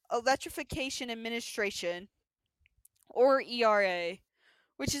Rural Electrification Administration, or ERA,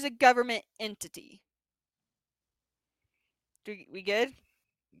 which is a government entity. We good?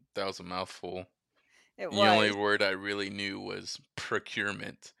 That was a mouthful. It The only was. word I really knew was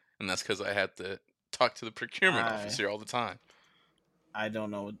procurement, and that's because I had to talk to the procurement I officer all the time. I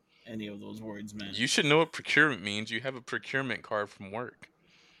don't know what any of those words meant. You should know what procurement means. You have a procurement card from work.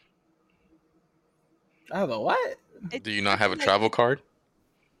 I have a what? It's Do you not have a something that travel card?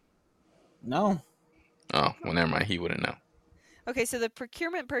 No. Oh, well, never mind. He wouldn't know. Okay, so the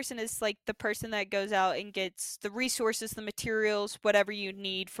procurement person is like the person that goes out and gets the resources, the materials, whatever you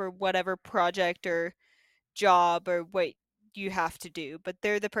need for whatever project or job or what you have to do. But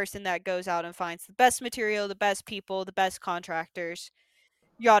they're the person that goes out and finds the best material, the best people, the best contractors,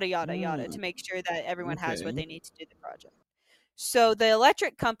 yada yada yada, Mm, to make sure that everyone has what okay. they need to do the project. So the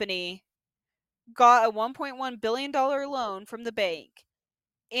electric company got a $1.1 billion loan from the bank,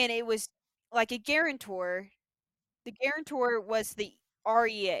 and it was like a guarantor. The guarantor was the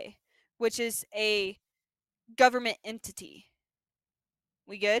REA, which is a government entity.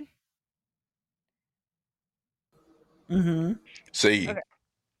 We good? Mm-hmm. See, Okay.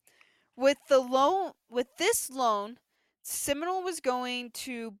 With this loan, Seminole was going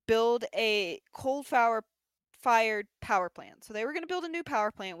to build a coal fired power plant. So they were going to build a new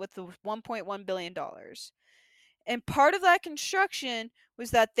power plant with the $1.1 billion. And part of that construction was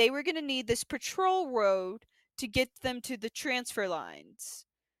that they were going to need this patrol road to get them to the transfer lines.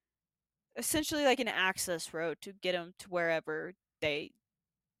 Essentially like an access road to get them to wherever they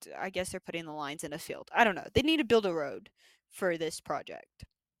I guess they're putting the lines in a field. I don't know. They need to build a road for this project.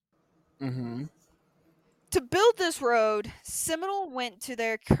 Mm-hmm. To build this road, Seminole went to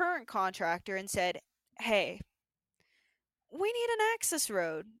their current contractor and said, "Hey, we need an access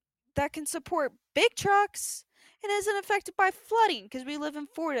road that can support big trucks and isn't affected by flooding because we live in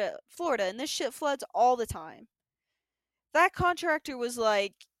Florida, and this shit floods all the time." That contractor was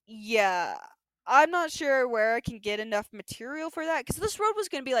like, "Yeah, I'm not sure where I can get enough material for that because this road was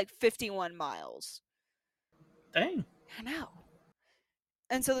going to be like 51 miles." Dang. I know.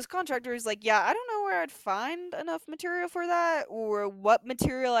 And so this contractor is like, "Yeah, I don't know where I'd find enough material for that or what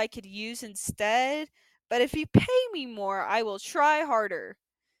material I could use instead, but if you pay me more, I will try harder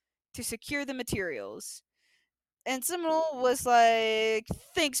to secure the materials." And Seminole was like,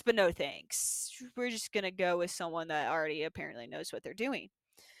 "Thanks, but no thanks. We're just going to go with someone that already apparently knows what they're doing."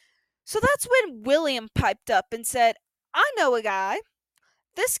 So that's when William piped up and said, "I know a guy.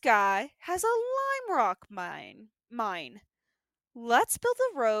 This guy has a lime rock mine. Let's build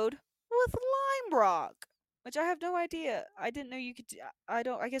a road with lime rock." Which I have no idea. I didn't know you could. I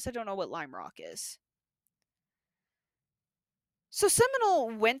don't. I guess I don't know what lime rock is. So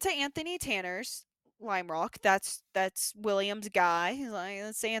Seminole went to Anthony Tanner's lime rock. That's William's guy. He's like,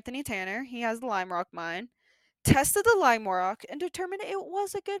 "Let's say Anthony Tanner. He has the lime rock mine." Tested the lime rock and determined it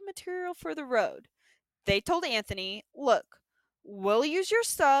was a good material for the road. They told Anthony, "Look, we'll use your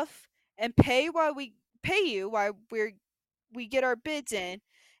stuff and pay you while we get our bids in,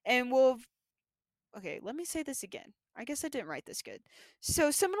 and we'll." Okay, let me say this again. I guess I didn't write this good.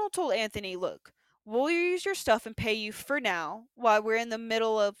 So Seminole told Anthony, "Look, we'll use your stuff and pay you for now while we're in the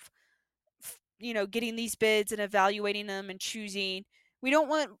middle of getting these bids and evaluating them and choosing. We don't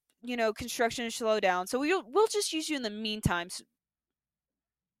want, construction to slow down. So we'll just use you in the meantime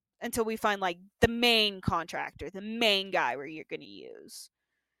until we find like the main contractor, the main guy where you're going to use."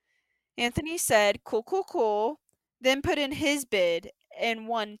 Anthony said, "Cool, cool, cool." Then put in his bid and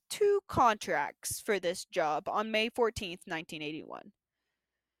won 2 contracts for this job on May 14th, 1981.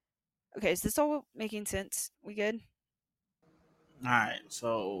 Okay, is this all making sense? We good? All right,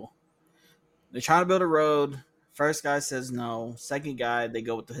 so they're trying to build a road. First guy says no. Second guy, they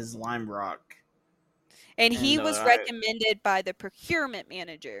go with his lime rock. And he And was all right, recommended by the procurement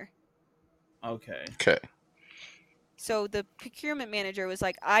manager. okay, Okay, So the procurement manager was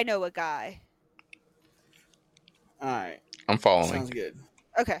like, "I know a guy." all right, I'm following. sounds good.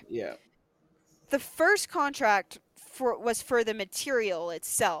 Okay. Yeah. The first contract was for the material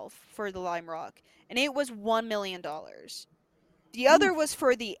itself for the lime rock, and it was $1 million. The other Oof. was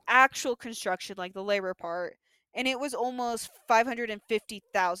for the actual construction, like the labor part, and it was almost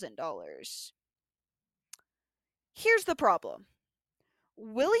 $550,000. Here's the problem: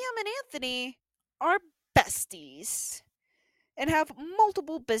 William and Anthony are besties and have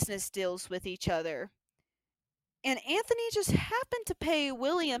multiple business deals with each other. And Anthony just happened to pay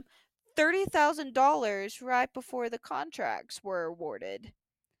William $30,000 right before the contracts were awarded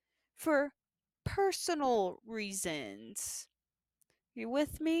for personal reasons. You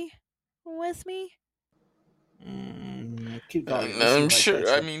with me? With me? Keep going. Let's see I'm if I sure. catch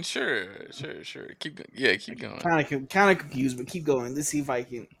I up. mean, sure. Keep going. Yeah, keep going. Kind of confused, but keep going. Let's see if I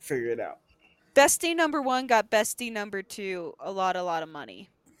can figure it out. Bestie number one got bestie number two a lot of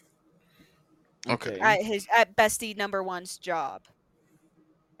money Okay. Okay. at bestie number one's job.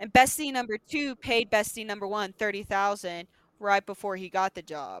 And bestie number two paid bestie number one 30,000 right before he got the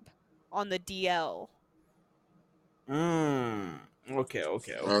job on the DL. Mm. Okay.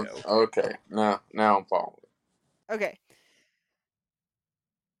 Okay. Now I'm following. Okay.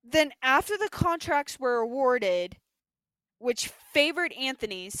 Then after the contracts were awarded, which favored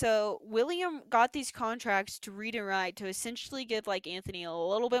Anthony, so William got these contracts to read and write to essentially give like Anthony a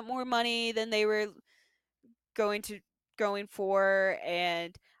little bit more money than they were going to going for,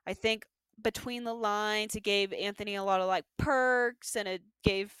 and I think between the lines it gave Anthony a lot of like perks, and it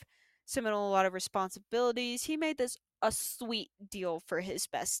gave Seminole a lot of responsibilities. He made this a sweet deal for his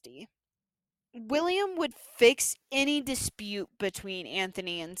bestie. William would fix any dispute between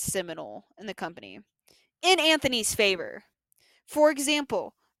Anthony and Seminole in the company in Anthony's favor. For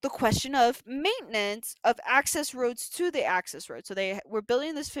example, the question of maintenance of access roads to the access road. So they were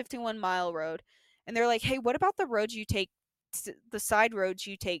building this 51-mile road, and they're like, "Hey, what about the roads you take, the side roads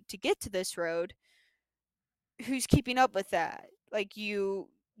you take to get to this road? Who's keeping up with that?" Like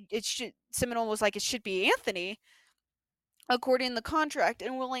it should. Seminole was like, "It should be Anthony, according to the contract,"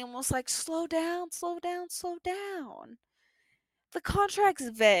 and William was like, "Slow down, slow down, slow down. The contract's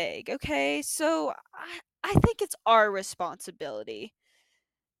vague, okay? So I think it's our responsibility."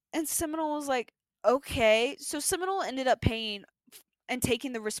 And Seminole was like, "Okay." So Seminole ended up paying and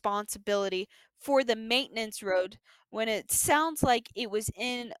taking the responsibility for the maintenance road when it sounds like it was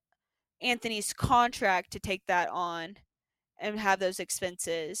in Anthony's contract to take that on and have those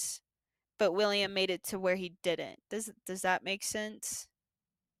expenses. But William made it to where he didn't. Does that make sense?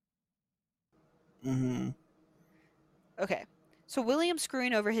 Mm-hmm. Okay. So William's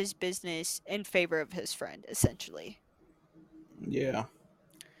screwing over his business in favor of his friend, essentially. Yeah.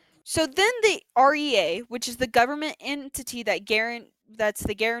 So then the REA, which is the government entity that's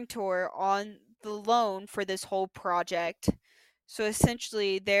the guarantor on the loan for this whole project. So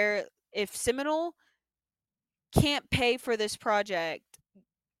essentially if Seminole can't pay for this project,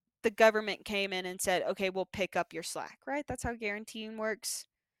 the government came in and said, "Okay, we'll pick up your slack," right? That's how guaranteeing works.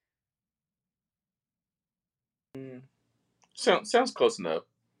 Sounds close enough.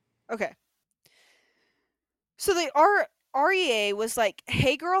 Okay. So the REA was like,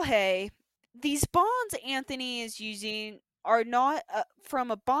 "Hey girl, hey, these bonds Anthony is using are not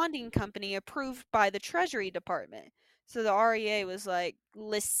from a bonding company approved by the Treasury Department." So the REA was like,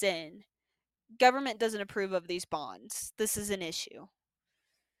 "Listen, government doesn't approve of these bonds. This is an issue."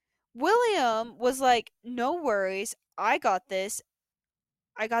 William was like, "No worries. I got this.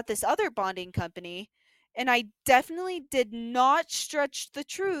 I got this other bonding company." And I definitely did not stretch the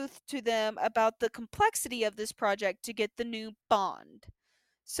truth to them about the complexity of this project to get the new bond.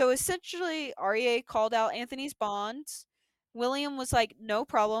 So essentially, REA called out Anthony's bonds. William was like, "No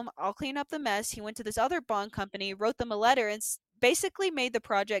problem. I'll clean up the mess." He went to this other bond company, wrote them a letter, and basically made the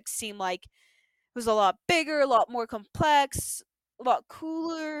project seem like was a lot bigger, a lot more complex, a lot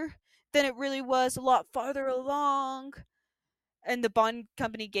cooler than it really was, a lot farther along. And the bond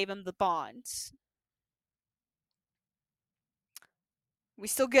company gave him the bonds. We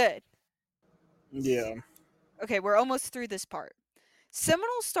still good. Yeah. Okay, we're almost through this part.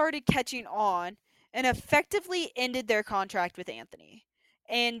 Seminoles started catching on and effectively ended their contract with Anthony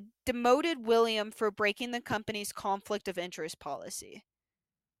and demoted William for breaking the company's conflict of interest policy.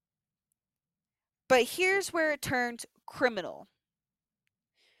 But here's where it turned criminal.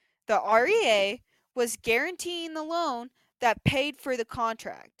 The REA was guaranteeing the loan that paid for the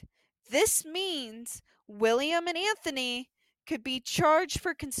contract. This means William and Anthony could be charged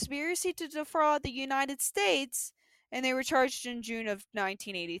for conspiracy to defraud the United States, and they were charged in June of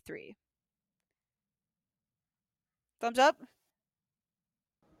 1983. Thumbs up?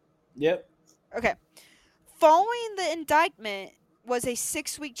 Yep. Okay. Following the indictment was a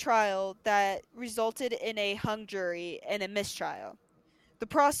 6-week trial that resulted in a hung jury and a mistrial.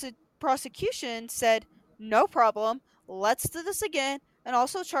 The prosecution said, no problem, let's do this again, and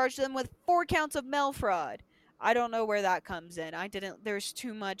also charge them with 4 counts of mail fraud. I don't know where that comes in. There's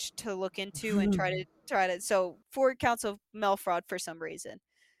too much to look into and so 4 counts of mail fraud for some reason.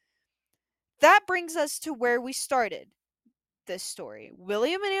 That brings us to where we started this story.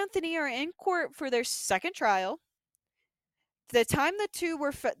 William and Anthony are in court for their second trial. This time the two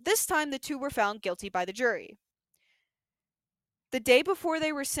were found guilty by the jury. The day before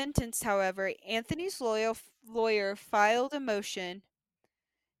they were sentenced, however, Anthony's lawyer filed a motion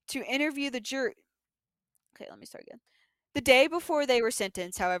to interview the jury. Okay, let me start again. The day before they were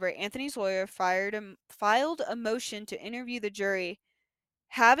sentenced, however, Anthony's lawyer filed a motion to interview the jury,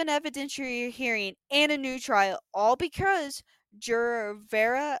 have an evidentiary hearing, and a new trial, all because juror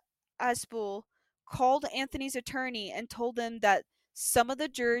Vera Aspel called Anthony's attorney and told them that some of the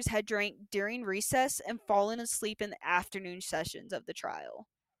jurors had drank during recess and fallen asleep in the afternoon sessions of the trial.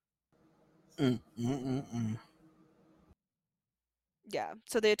 Mm, mm, mm, mm. Yeah.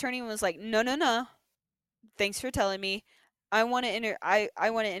 So the attorney was like, "No, no, no. Thanks for telling me. I want to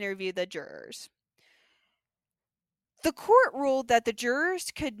interview the jurors." The court ruled that the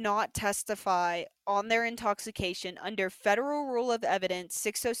jurors could not testify on their intoxication under Federal Rule of Evidence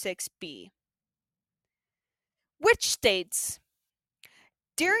 606B, which states,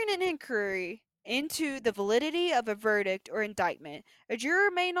 during an inquiry into the validity of a verdict or indictment, a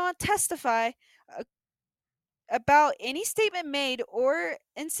juror may not testify uh, about any statement made or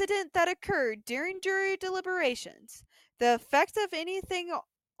incident that occurred during jury deliberations, the effect of anything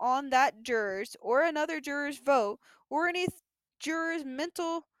on that juror's or another juror's vote, or any juror's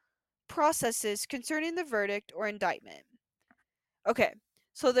mental processes concerning the verdict or indictment. Okay,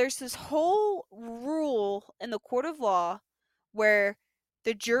 so there's this whole rule in the court of law where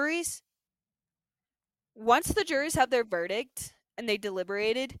the juries, once the juries have their verdict and they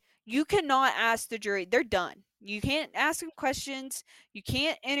deliberated, you cannot ask the jury, they're done. You can't ask them questions, you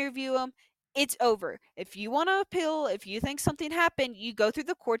can't interview them. It's over. If you want to appeal, if you think something happened, you go through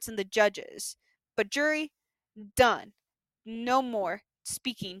the courts and the judges. But jury, done. No more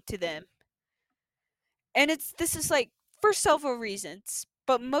speaking to them. And this is like for several reasons,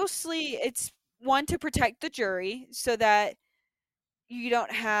 but mostly it's one to protect the jury so that you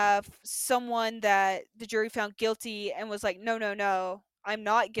don't have someone that the jury found guilty and was like, no, no, no, I'm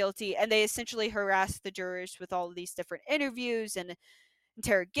not guilty. And they essentially harassed the jurors with all of these different interviews and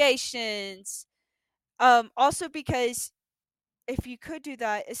interrogations. Also, because if you could do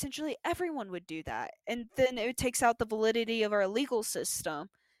that, essentially everyone would do that. And then it takes out the validity of our legal system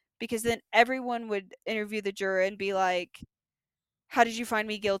because then everyone would interview the juror and be like, how did you find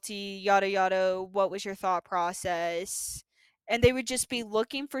me guilty? Yada, yada. What was your thought process? And they would just be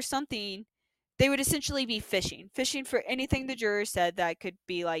looking for something. They would essentially be fishing for anything the juror said that could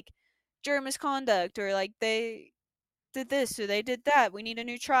be like juror misconduct or like they did this or they did that. We need a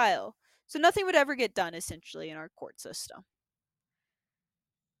new trial. So nothing would ever get done essentially in our court system.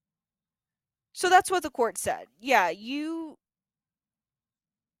 So that's what the court said. Yeah,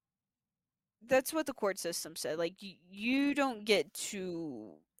 that's what the court system said. Like you don't get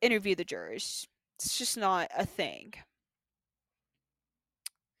to interview the jurors. It's just not a thing.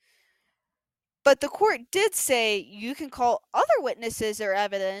 But the court did say you can call other witnesses or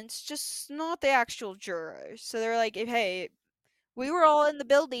evidence, just not the actual jurors. So they're like, hey, we were all in the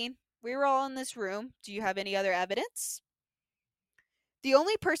building. We were all in this room. Do you have any other evidence? The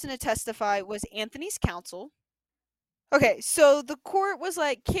only person to testify was Anthony's counsel. Okay, so the court was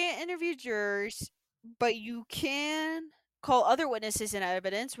like, can't interview jurors, but you can call other witnesses and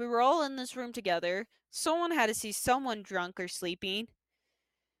evidence. We were all in this room together. Someone had to see someone drunk or sleeping.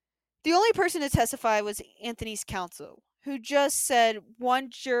 The only person to testify was Anthony's counsel, who just said one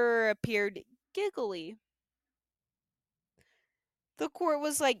juror appeared giggly. The court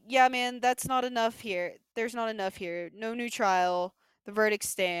was like, yeah, man, that's not enough here. There's not enough here. No new trial. The verdict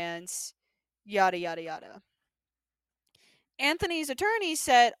stands. Yada, yada, yada. Anthony's attorney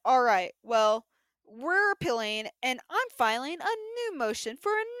said, all right, well, we're appealing and I'm filing a new motion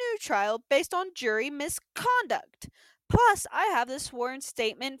for a new trial based on jury misconduct. Plus, I have the sworn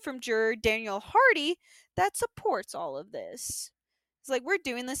statement from juror Daniel Hardy that supports all of this. It's like, we're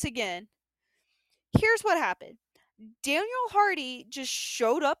doing this again. Here's what happened. Daniel Hardy just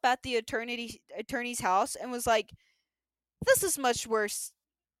showed up at the attorney's house and was like, this is much worse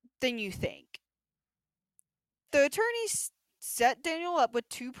than you think. The attorneys set Daniel up with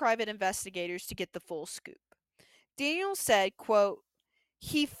two private investigators to get the full scoop. Daniel said, quote,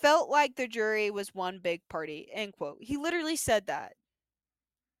 he felt like the jury was one big party, end quote. He literally said that.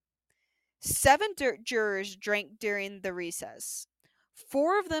 Seven jurors drank during the recess.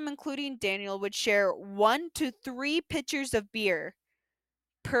 Four of them, including Daniel, would share 1 to 3 pitchers of beer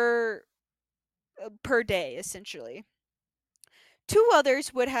per per day, essentially. Two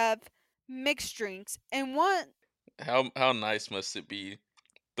others would have mixed drinks, and one. How nice must it be?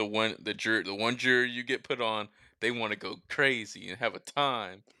 The one juror you get put on, they want to go crazy and have a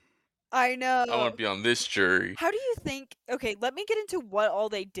time. I I want know. to be on this jury. How do you think? Okay, let me get into what all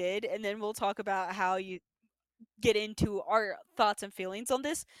they did, and then we'll talk about how you get into our thoughts and feelings on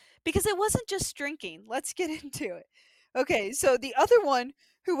this, because it wasn't just drinking. Let's get into it. Okay, so the other one,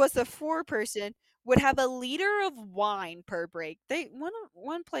 who was the four person, would have a liter of wine per break.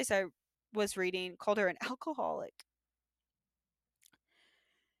 One place I was reading called her an alcoholic.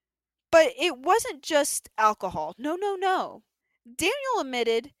 But it wasn't just alcohol. No, no, no. Daniel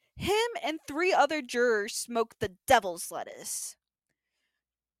admitted him and 3 other jurors smoked the devil's lettuce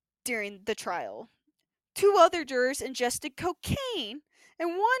during the trial. 2 other jurors ingested cocaine,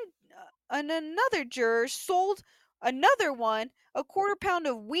 and another juror sold another one a quarter pound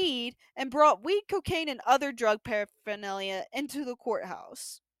of weed and brought weed, cocaine, and other drug paraphernalia into the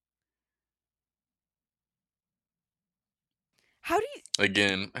courthouse. How do you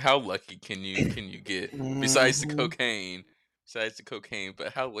Again, how lucky can you get? Besides the Mhm. cocaine,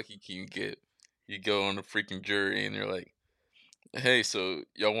 but how lucky can you get? You go on a freaking jury and you're like, "Hey, so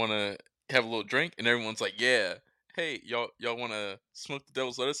y'all want to have a little drink?" And everyone's like, "Yeah." "Hey, y'all want to smoke the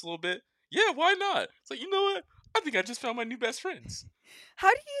devil's lettuce a little bit?" "Yeah, why not?" It's like, you know what? I think I just found my new best friends. how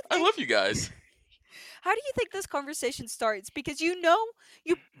do you I think love you guys. how do you think this conversation starts? Because you know,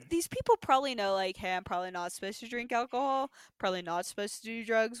 you these people probably know, like, hey, I'm probably not supposed to drink alcohol, probably not supposed to do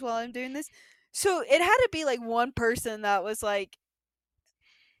drugs while I'm doing this. So it had to be like one person that was like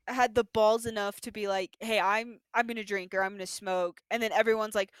had the balls enough to be like, hey, I'm gonna drink or I'm gonna smoke, and then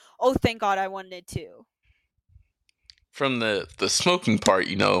everyone's like, oh, thank God I wanted to. From the smoking part,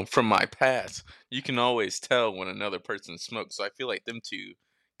 from my past, you can always tell when another person smokes. So I feel like them two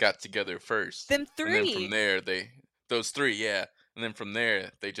got together first, Them and then from three. there those three, yeah, and then from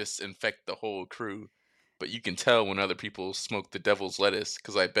there they just infect the whole crew. But you can tell when other people smoke the devil's lettuce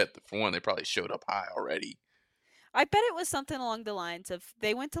because I bet that for one they probably showed up high already. I bet it was something along the lines of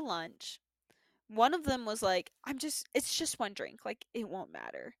they went to lunch. One of them was like, it's just one drink, like it won't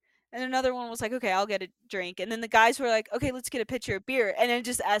matter. And another one was like, okay, I'll get a drink. And then the guys were like, okay, let's get a pitcher of beer. And it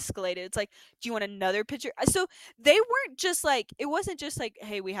just escalated. It's like, do you want another pitcher? So they weren't just like, it wasn't just like,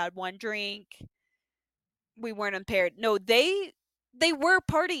 hey, we had one drink, we weren't impaired. No, they were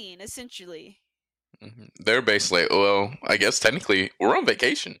partying essentially. They're basically, well, I guess technically we're on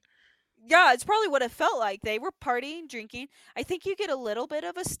vacation. Yeah, it's probably what it felt like. They were partying, drinking. I think you get a little bit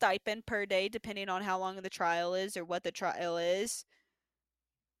of a stipend per day depending on how long the trial is or what the trial is.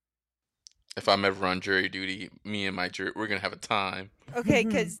 If I'm ever on jury duty, me and my jury, we're gonna have a time. Okay,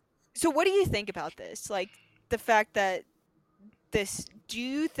 cuz so what do you think about this? Like the fact that do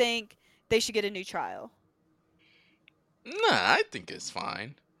you think they should get a new trial? Nah, I think it's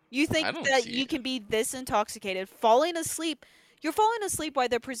fine. You I think don't that see you it. can be this intoxicated, falling asleep? You're falling asleep while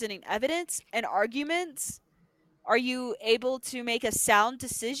they're presenting evidence and arguments. Are you able to make a sound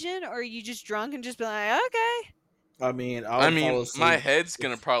decision, or are you just drunk and just be like, okay? I mean, I I'll fall mean, my asleep. head's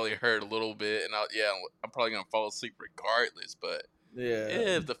gonna probably hurt a little bit, and I'm probably gonna fall asleep regardless. But Yeah.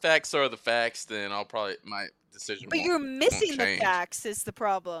 if the facts are the facts, then my decision But won't you're won't missing the change. facts is the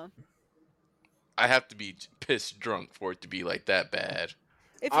problem. I have to be pissed drunk for it to be like that bad.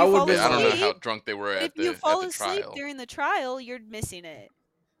 If I you would fall But be I don't know like, how asleep, drunk they were but if at you the fall asleep trial. during the trial, you're missing it.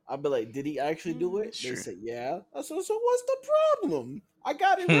 I'd be like, did he actually do it? They Sure. said, yeah. I said, so what's the problem? I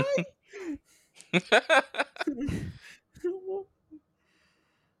got it right.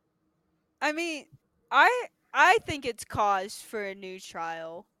 I mean, I think it's cause for a new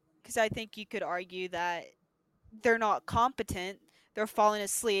trial because I think you could argue that they're not competent, they're falling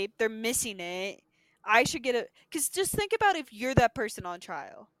asleep, they're missing it. I should get a because just think about if you're that person on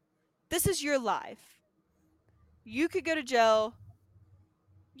trial. This is your life. You could go to jail.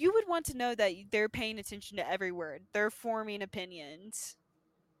 You would want to know that they're paying attention to every word. They're forming opinions.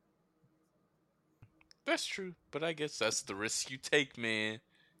 That's true, but I guess that's the risk you take, man.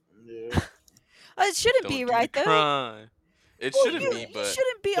 Yeah. It shouldn't be Don't do the right though. crime. It Well, shouldn't be, you but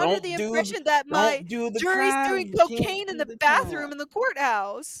shouldn't be under the Don't do impression that my don't do the jury's crime. doing You can't cocaine in do the the bathroom time. in the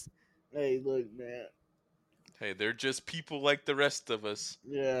courthouse. Hey, look, man. hey, they're just people like the rest of us.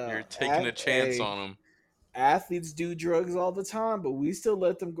 Yeah. You're taking a chance Hey, on them. athletes do drugs all the time, but we still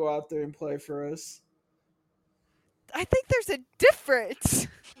let them go out there and play for us. I think there's a difference.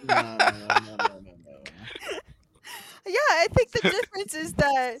 No, no, no, no, no, no, no. Yeah, I think the difference is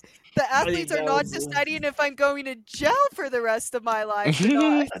that the I think athletes are that not was deciding if I'm going to jail for the rest of my life or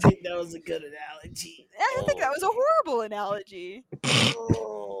not. I think that was a good analogy. I think that was a Oh, horrible analogy.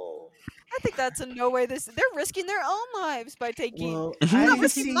 oh. I think that's in no way this. They're risking their own lives by taking. Well, They're I not didn't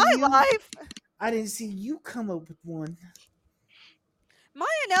risking see my you. life. I didn't see you come up with one. My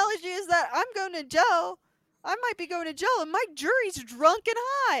analogy is that I'm going to jail. I might be going to jail, and my jury's drunk and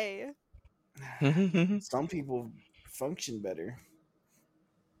high. Some people function better.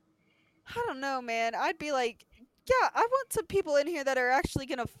 I don't know, man. I'd be like, yeah, I want some people in here that are actually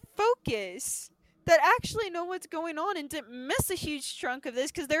gonna focus, that actually know what's going on and didn't miss a huge chunk of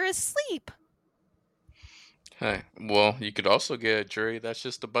this because they're asleep. hey, well, you could also get a jury that's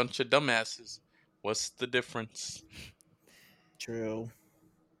just a bunch of dumbasses. What's the difference? True.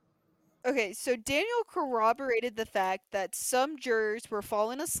 Okay, so Daniel corroborated the fact that some jurors were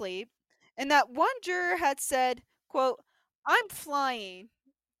falling asleep, and that one juror had said, quote, I'm flying.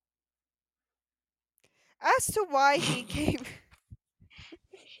 As to why he came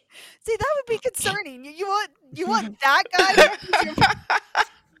See, that would be concerning. You want that guy to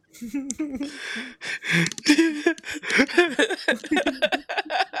choose your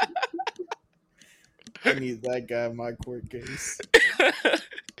I need that guy in my court case.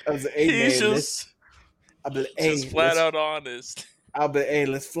 I was like, hey He's man, let's. just I'll be like, just hey, flat let's. out honest. I'll be like, hey,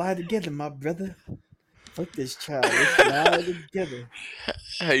 let's fly together, my brother. Fuck this child. Let's fly together.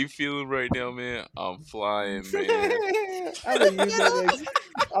 How you feeling right now, man? I'm flying, man. I'm gonna use that next.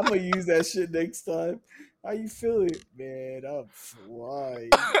 I'm gonna use that shit next time. How you feeling, man? I'm flying.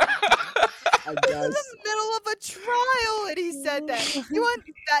 I He's got. in the middle of a trial and he said that. You want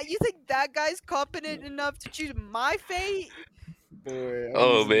that you think that guy's competent enough to choose my fate? Boy, I'm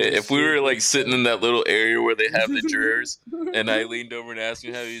Oh using man, that if we shit were like next sitting in time. that little area where they have the jurors, and I leaned over and asked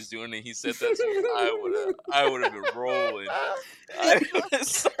him how he was doing, and he said that to me, I would have been rolling. Yeah, I would have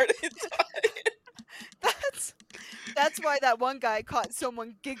started. that's why that one guy caught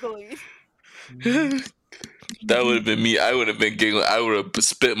someone giggling. That would have been me. I would have been giggling. I would have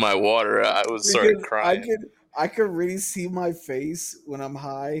spit my water out. I would started Because crying. I could really see my face when I'm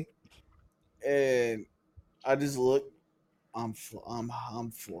high, and I just look. I'm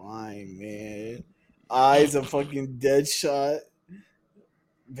flying, man. Eyes a fucking dead shot,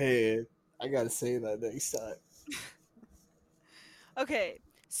 man. I gotta say that next time. Okay,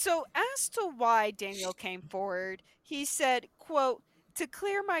 so as to why Daniel came forward, he said, quote, to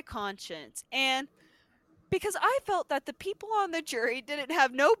clear my conscience and because I felt that the people on the jury didn't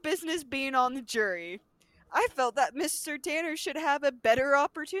have no business being on the jury. I felt that Mr. Tanner should have a better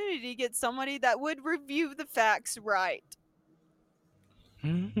opportunity to get somebody that would review the facts right.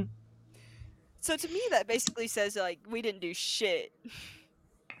 So to me, that basically says, like, we didn't do shit.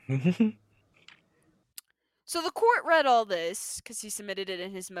 So the court read all this, because he submitted it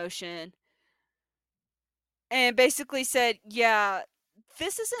in his motion, and basically said, yeah,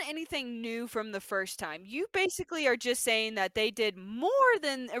 this isn't anything new from the first time. You basically are just saying that they did more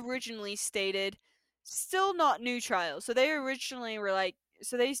than originally stated, still not new trials. So they originally were like,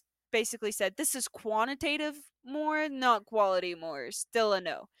 so they basically said this is quantitative more, not quality more, still a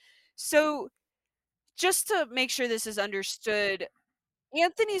no. So just to make sure this is understood,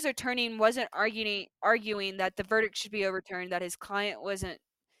 Anthony's attorney wasn't arguing that the verdict should be overturned, that his client wasn't.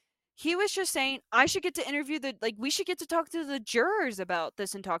 He was just saying, I should get to interview we should get to talk to the jurors about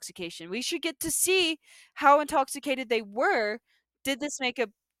this intoxication. We should get to see how intoxicated they were. Did this make a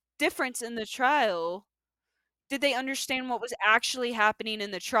difference in the trial? Did they understand what was actually happening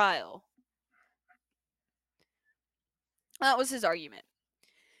in the trial? That was his argument.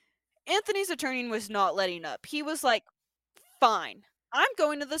 Anthony's attorney was not letting up. He was like, fine, I'm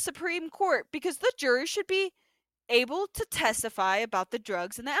going to the Supreme Court because the jurors should be able to testify about the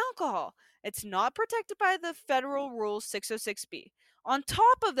drugs and the alcohol. It's not protected by the federal rule 606B. On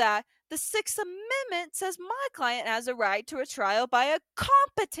top of that, the Sixth Amendment says my client has a right to a trial by a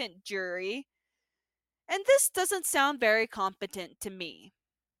competent jury. And this doesn't sound very competent to me.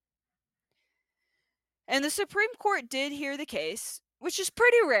 And the Supreme Court did hear the case, which is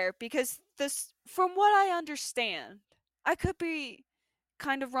pretty rare because this, from what I understand, I could be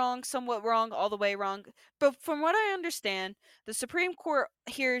kind of wrong, somewhat wrong, all the way wrong. But from what I understand, the Supreme Court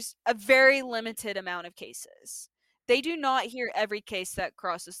hears a very limited amount of cases. They do not hear every case that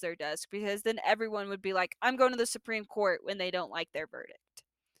crosses their desk because then everyone would be like, I'm going to the Supreme Court when they don't like their verdict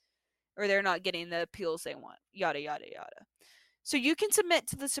or they're not getting the appeals they want, yada, yada, yada. So you can submit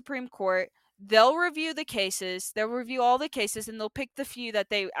to the Supreme Court. They'll review the cases, they'll review all the cases, and they'll pick the few that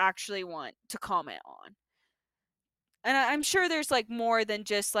they actually want to comment on. And I'm sure there's like more than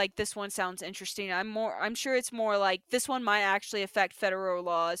just like this one sounds interesting. I'm sure it's more like this one might actually affect federal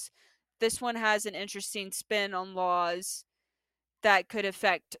laws. This one has an interesting spin on laws that could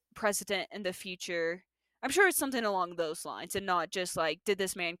affect precedent in the future. I'm sure it's something along those lines and not just like did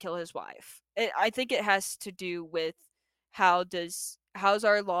this man kill his wife. I think it has to do with how's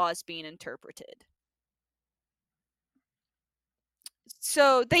our laws being interpreted.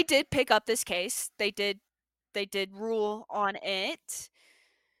 So they did pick up this case. They did rule on it.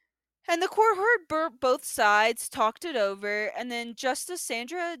 And the court heard both sides, talked it over, and then Justice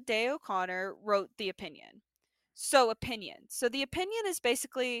Sandra Day O'Connor wrote the opinion. So the opinion is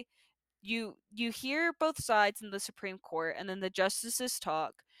basically you hear both sides in the Supreme Court, and then the justices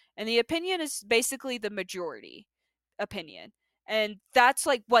talk, and the opinion is basically the majority opinion, and that's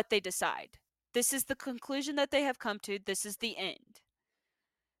like what they decide. This is the conclusion that they have come to. This is the end.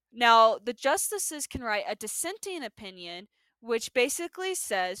 Now, the justices can write a dissenting opinion, which basically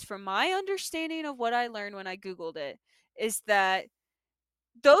says, from my understanding of what I learned when I Googled it, is that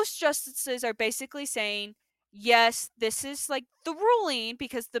those justices are basically saying, yes, this is like the ruling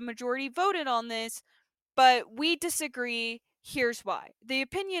because the majority voted on this, but we disagree. Here's why. The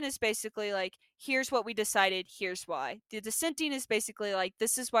opinion is basically like, here's what we decided. Here's why. The dissenting is basically like,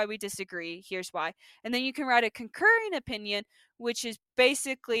 this is why we disagree. Here's why. And then you can write a concurring opinion, which is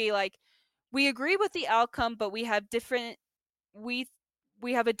basically like, we agree with the outcome, but we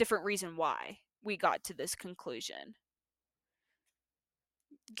we have a different reason why we got to this conclusion.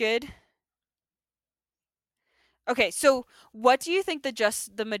 Good. Okay, so what do you think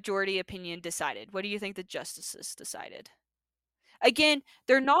the majority opinion decided? What do you think the justices decided? Again,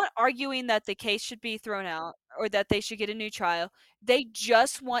 they're not arguing that the case should be thrown out or that they should get a new trial. They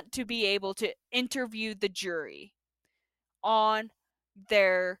just want to be able to interview the jury on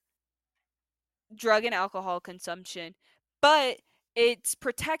their drug and alcohol consumption, but it's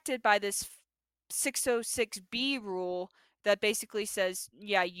protected by this 606B rule that basically says,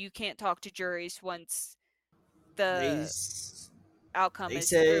 yeah, you can't talk to juries once They the outcome they is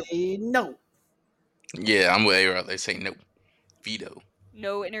say or no. Yeah, I'm way right. They say no. Veto.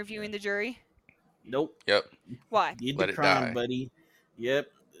 no interviewing the jury. Nope. Yep. Why? Did the Let it crime, die. buddy.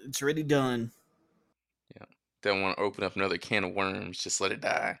 Yep. It's already done. Yeah. Don't want to open up another can of worms. Just let it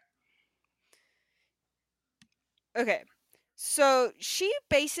die. Okay. So she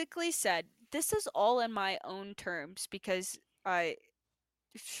basically said, this is all in my own terms because I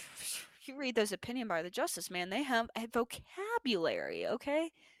you read those opinion by the justice, man, they have a vocabulary,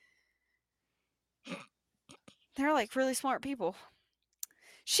 okay? They're like really smart people.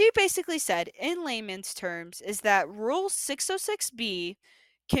 She basically said, in layman's terms, is that Rule 606B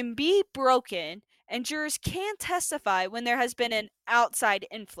can be broken and jurors can testify when there has been an outside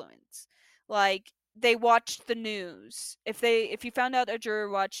influence. Like they watched the news. If you found out a juror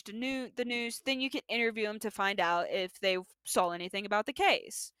watched the news, then you can interview them to find out if they saw anything about the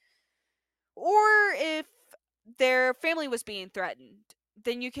case. Or if their family was being threatened,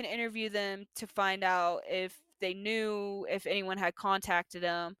 then you can interview them to find out if they knew if anyone had contacted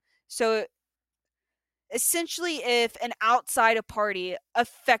them. So essentially, if an outside party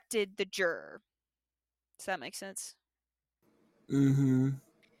affected the juror. Does that make sense? Mm-hmm.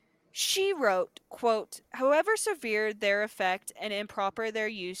 She wrote, quote, however severe their effect and improper their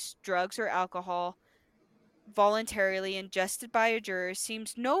use, drugs or alcohol, voluntarily ingested by a juror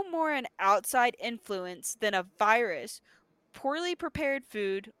seems no more an outside influence than a virus, poorly prepared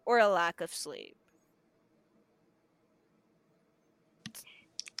food, or a lack of sleep.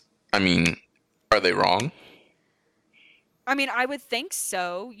 I mean, are they wrong? I mean, I would think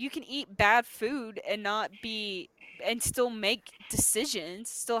so. You can eat bad food and not be and still make decisions,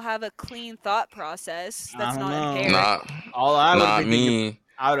 still have a clean thought process I that's don't not know. impaired. Not, All I would not be thinking, me.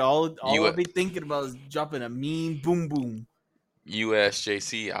 all You, I'd be thinking about is dropping a mean boom boom.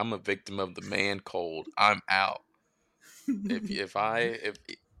 USJC, I'm a victim of the man cold. I'm out. If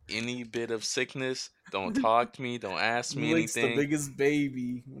any bit of sickness, don't talk to me, don't ask me Lick's the anything. biggest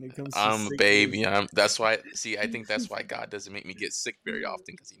baby when it comes to I'm a sickness. baby. That's why. See, I think that's why God doesn't make me get sick very often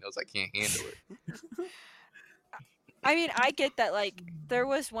because He knows I can't handle it. I mean, I get that. Like, there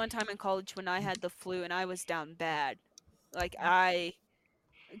was one time in college when I had the flu and I was down bad. Like, I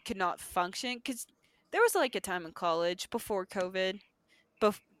could not function because there was like a time in college before COVID.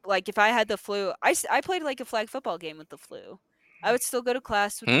 Like, if I had the flu, I played like a flag football game with the flu. I would still go to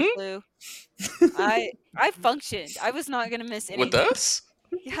class with the Hmm? flu. I functioned. I was not gonna miss With anything. us?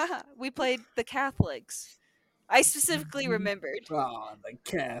 Yeah, we played the Catholics. I specifically remembered. Ah, the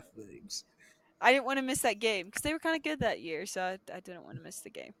Catholics. I didn't want to miss that game because they were kind of good that year, so I didn't want to miss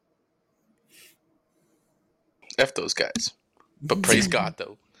the game. F those guys. But praise God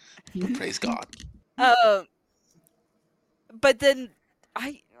though. But praise God. Um, but then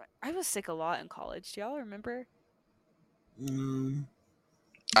I I was sick a lot in college. Do y'all remember? Mm,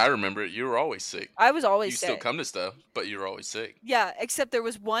 I remember it. You were always sick. I was always You still sick. come to stuff, but you were always sick. Yeah, except there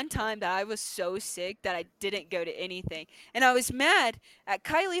was one time that I was so sick that I didn't go to anything. And I was mad at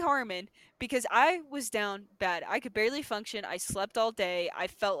Kylie Harmon because I was down bad. I could barely function. I slept all day. I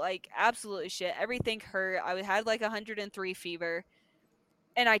felt like absolutely shit. Everything hurt. I had like 103 fever.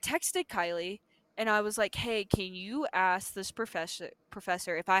 And I texted Kylie and I was like, "Hey, can you ask this professor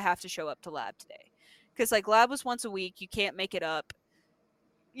if I have to show up to lab today?" Cuz like lab was once a week. You can't make it up.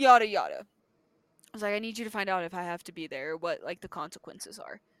 Yada yada. I was like, "I need you to find out if I have to be there or what like the consequences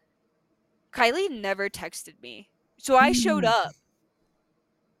are." Kylie never texted me. So I showed up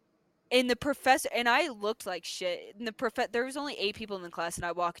and the professor and I looked like shit. And there was only 8 people in the class and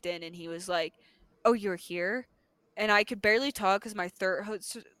I walked in and he was like, "Oh, you're here?" And I could barely talk cuz my throat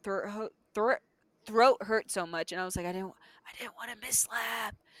hurt so much and I was like, I didn't want to miss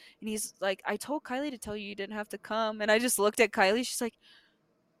lab." And he's like, "I told Kylie to tell you you didn't have to come." And I just looked at Kylie. She's like,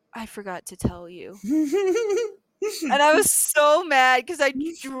 "I forgot to tell you." And I was so mad cuz I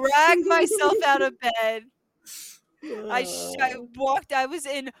dragged myself out of bed. I uh, walked I was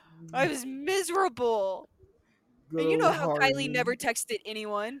miserable. good And you know old how Kylie Harmon. never texted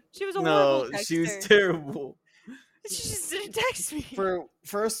anyone. She was a horrible No, she was texter. terrible. She just didn't text me.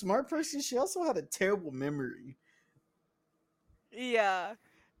 For a smart person, she also had a terrible memory. Yeah.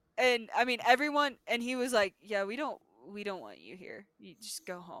 And I mean everyone and he was like, "Yeah, we don't want you here. You just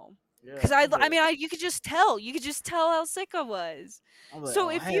go home." Yeah, Cuz I mean you could just tell. You could just tell how sick I was. I'm like, So oh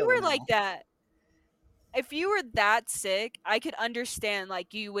if you hell were like no. that, if you were that sick, I could understand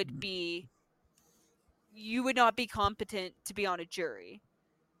like you would not be competent to be on a jury.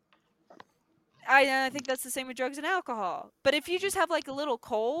 I think that's the same with drugs and alcohol. But if you just have like a little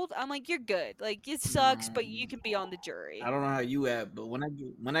cold, I'm like, you're good. Like it sucks, but you Mm, can be on the I jury. don't know how you at, but when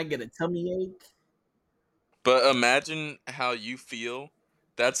I get a tummy ache, But imagine how you feel.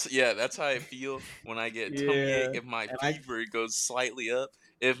 That's how I feel when I get tummy ache. yeah, If my and fever goes slightly up,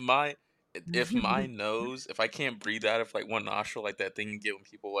 if my nose, if I can't breathe out of like one nostril, like that thing you get when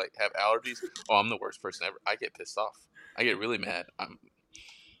people like have allergies, oh, I'm the worst person ever. I get pissed off. I get really mad.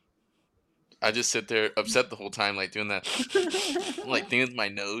 I just sit there upset the whole time, like doing that, like thing with my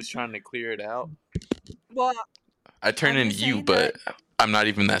nose, trying to clear it out. Well, I turn I'm into just you, saying that but I'm not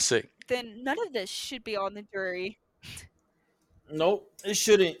even that sick. then none of this should be on the jury. nope, it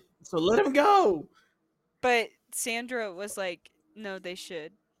shouldn't. So let him go. But Sandra was like, no, they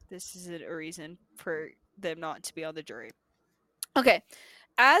should. This is a reason for them not to be on the jury. Okay.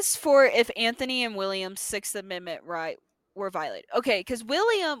 As for if Anthony and William's Sixth Amendment right were violated. Okay, because when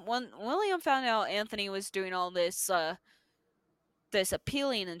William found out Anthony was doing all this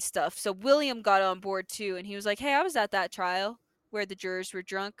appealing and stuff. So William got on board too, and he was like, "Hey, I was at that trial where the jurors were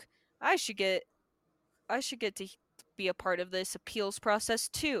drunk. I should get to be a part of this appeals process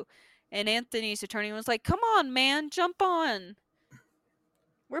too." And Anthony's attorney was like, "Come on, man, jump on.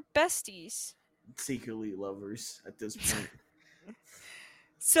 We're besties." Secretly lovers at this point.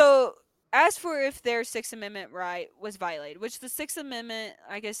 So as for if their Sixth Amendment right was violated, which the Sixth Amendment,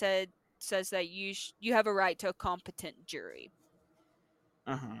 like I said, says that you have a right to a competent jury.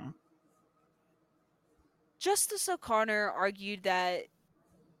 Uh huh. Justice O'Connor argued that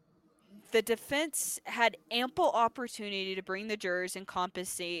the defense had ample opportunity to bring the jurors'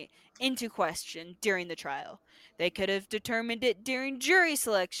 incompetency into question during the trial. They could have determined it during jury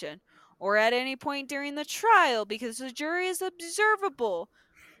selection or at any point during the trial because the jury is observable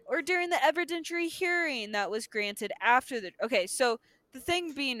or during the evidentiary hearing that was granted after the. Okay, so the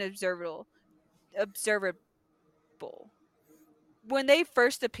thing being observable. When they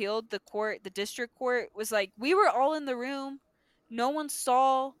first appealed, the district court was like, we were all in the room. No one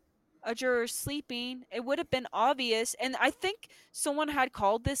saw a juror sleeping. It would have been obvious. And I think someone had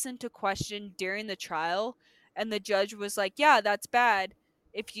called this into question during the trial, and the judge was like, yeah, that's bad.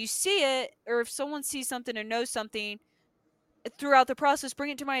 If you see it, or if someone sees something or knows something throughout the process,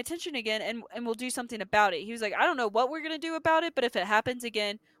 bring it to my attention again, and we'll do something about it. He was like, I don't know what we're going to do about it, but if it happens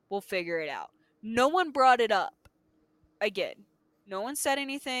again, we'll figure it out. No one brought it up again. No one said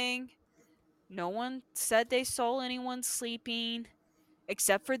anything. No one said they saw anyone sleeping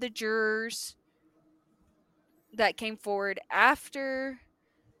except for the jurors that came forward after.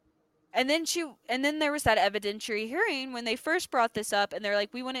 And then there was that evidentiary hearing when they first brought this up, and they're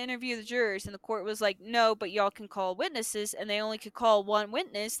like, we want to interview the jurors, and the court was like, no, but y'all can call witnesses, and they only could call one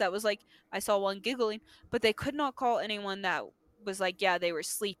witness that was like, I saw one giggling, but they could not call anyone that was like, yeah, they were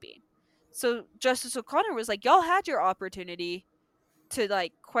sleeping. So Justice O'Connor was like, y'all had your opportunity to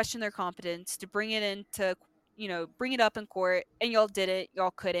like question their competence, to bring it into, bring it up in court, and y'all did it.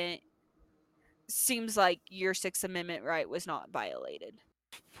 Y'all couldn't. Seems like your Sixth Amendment right was not violated.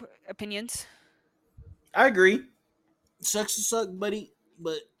 Opinions? I agree. Sucks to suck, buddy,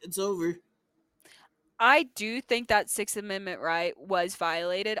 but it's over. I do think that Sixth Amendment right was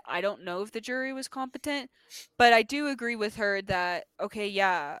violated. I don't know if the jury was competent, but I do agree with her that, okay,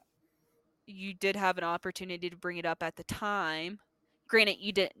 yeah, you did have an opportunity to bring it up at the time. Granted,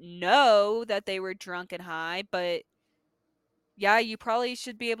 you didn't know that they were drunk and high, but yeah, you probably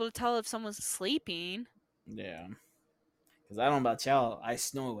should be able to tell if someone's sleeping. Yeah. Because I don't know about y'all. I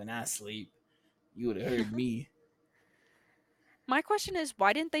snore when I sleep. You would have heard me. My question is,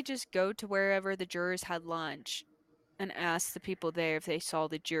 why didn't they just go to wherever the jurors had lunch and ask the people there if they saw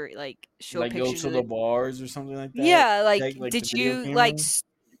the jury, like show Like, go pictures to of the the. bars or something like that. Yeah, like Check, like, the did video you like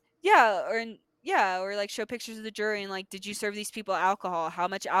camera. yeah, or like show pictures of the jury and like did you serve these people alcohol? How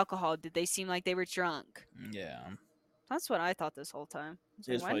much alcohol? Did they seem like they were drunk? Yeah. That's what I thought this whole time. I was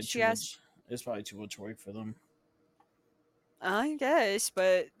like, It's why probably did she too ask? much. It's probably too much work for them. I guess,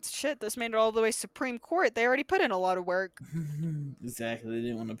 but shit, this made it all the way Supreme Court. They already put in a lot of work. Exactly. They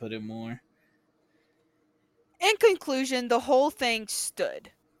didn't want to put in more. In conclusion, the whole thing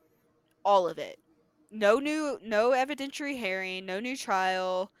stood. All of it. No evidentiary hearing, no new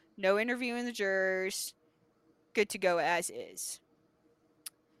trial, no interviewing the jurors. Good to go as is.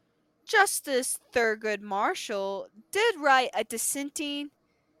 Justice Thurgood Marshall did write a dissenting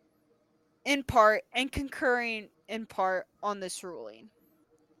in part and concurring in part on this ruling.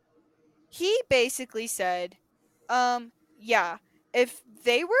 He basically said, yeah, if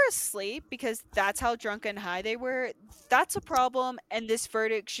they were asleep because that's how drunk and high they were, that's a problem and this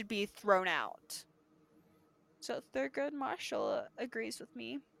verdict should be thrown out. So Thurgood Marshall agrees with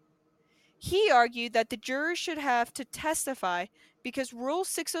me. He argued that the jurors should have to testify because Rule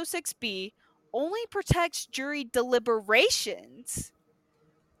 606B only protects jury deliberations,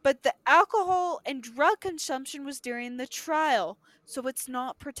 but the alcohol and drug consumption was during the trial, so it's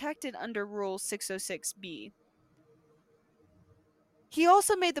not protected under Rule 606B. He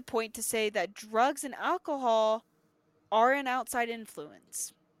also made the point to say that drugs and alcohol are an outside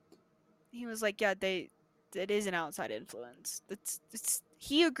influence. He was like, yeah, it is an outside influence.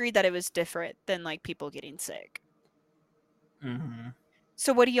 He agreed that it was different than like people getting sick. Mm-hmm.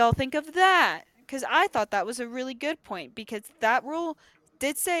 So what do y'all think of that? Because I thought that was a really good point because that rule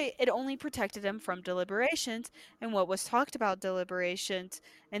did say it only protected him from deliberations, and what was talked about deliberations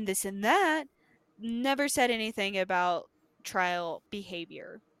and this and that never said anything about trial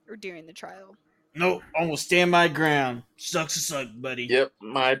behavior or during the trial. Nope. I'm gonna stand my ground. Sucks to suck, buddy. Yep,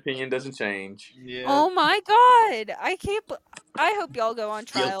 my opinion doesn't change. Yep. Oh my god! I can't. I hope y'all go on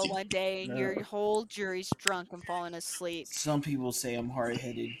trial Guilty. one day and No. your whole jury's drunk and falling asleep. Some people say I'm hard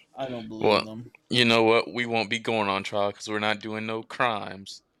headed. I don't believe Well, them. you know what? We won't be going on trial because we're not doing no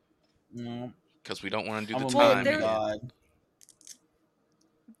crimes No. because we don't want to do I'm the a Well, man time of there again. God.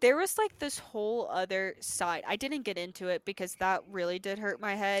 there was like this whole other side. I didn't get into it because that really did hurt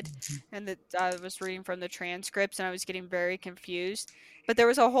my head, and that I was reading from the transcripts and I was getting very confused. But there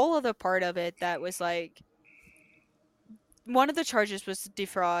was a whole other part of it that was like one of the charges was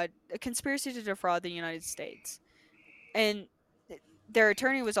a conspiracy to defraud the United States, and their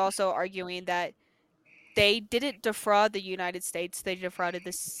attorney was also arguing that they didn't defraud the United States; they defrauded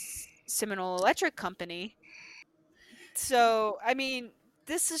the Seminole Electric Company. So, I mean,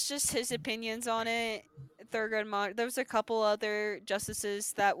 this is just his opinions on it. There was a couple other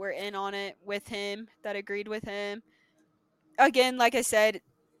justices that were in on it with him that agreed with him. Again, like I said,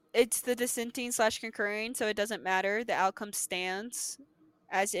 it's the dissenting slash concurring, so it doesn't matter. The outcome stands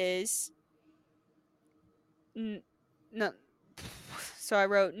as is. N- no, so I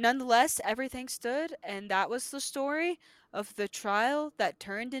wrote, nonetheless, everything stood, and that was the story. of the trial that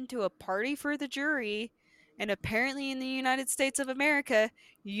turned into a party for the jury. And apparently, in the United States of America,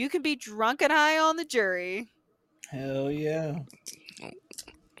 you can be drunk and high on the jury. Hell yeah.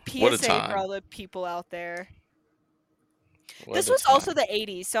 What a PSA for time. all the people out there. What This a was also time. the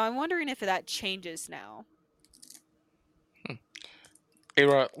 80s, so I'm wondering if that changes now. Hey,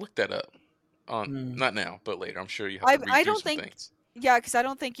 Rod, look that up. Mm. Not now, but later. I'm sure you have to read I through don't some think, things. yeah, because I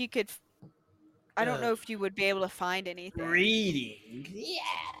don't think you could. I don't Uh, know if you would be able to find anything. reading. Yeah.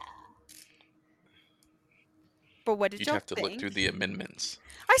 But what did You'd y'all have to look through think? the amendments.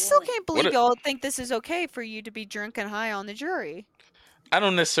 I still Well, can't What believe a, y'all think this is okay for you to be drunk and high on the jury. I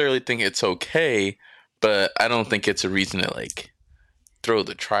don't necessarily think it's okay, but I don't think it's a reason to like throw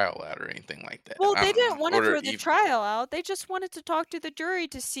the trial out or anything like that. Well, I they don't didn't know. want to Or throw the even, trial out. They just wanted to talk to the jury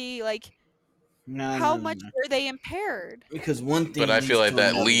to see, like, no, how no, no, much no. were they impaired. Because one but thing I feel leads like to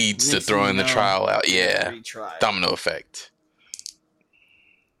that another. leads to Next thing you throwing the know, trial out. you got a Yeah, retrial. domino effect.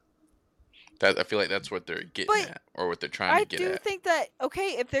 That I feel like that's what they're getting But at, or what they're trying to I get do at. think that,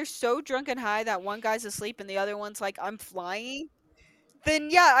 okay, if they're so drunk and high that one guy's asleep and the other one's like, I'm flying, then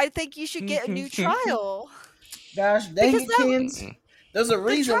yeah, I think you should get a new trial. Gosh dang Because it, that Kins. There's a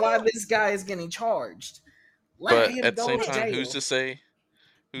the reason why trial, this guy is getting charged. Let But him at the go same to they, time, who's jail. to say?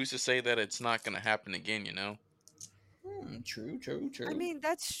 Who's to say that it's not going to happen again? You know. True, true, I true. mean,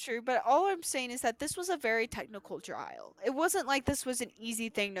 that's true, but all I'm saying is that this was a very technical trial. It wasn't like this was an easy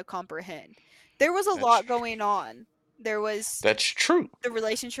thing to comprehend. There was a That's lot going on. There was that's true. the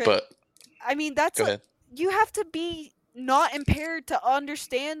relationship. But I mean, that's go a, ahead. you have to be not impaired to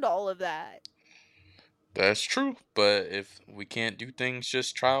understand all of that. That's true. But if we can't do things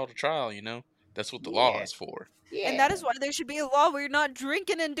just trial to trial, you know, that's what the law Yeah, is for. And that yeah. is why there should be a law where you're not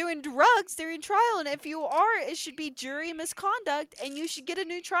drinking and doing drugs during trial. And if you are, it should be jury misconduct and you should get a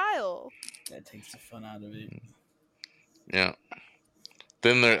new trial. That takes the fun out of it. Yeah.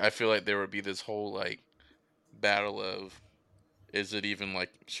 Then there, I feel like there would be this whole like battle of is it even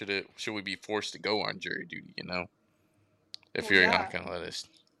like should we be forced to go on jury duty? You know, if Well, you're yeah. not gonna let us,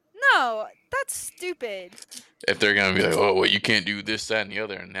 No, that's stupid. if they're gonna be like, oh well, you can't do this, that, and the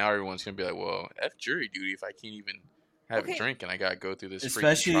other, and now everyone's gonna be like, well, f jury duty if I can't even have a Okay, drink and I gotta go through this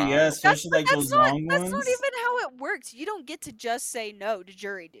freaking Especially, yeah, trial. That's especially but like those long that's not ones. even how it works. You don't get to just say no to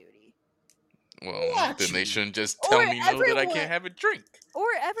jury duty. Well, Watch then they me. shouldn't just Or tell me no that I everyone can't have a drink.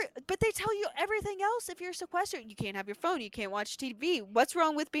 but they tell you everything else if you're sequestered. You can't have your phone, you can't watch TV. What's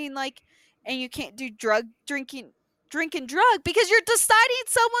wrong with being like and you can't do drinking drug because you're deciding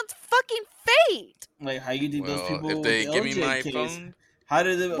someone's fucking fate. Like, how you think those Well, if people with they the give me OJ my case? phone, How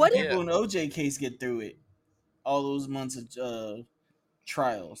did the What if yeah. people in the OJ case get through it? All those months of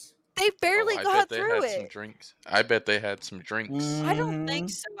trials. they Oh, barely I bet got they through had some it? drinks. I bet they had some drinks. I don't think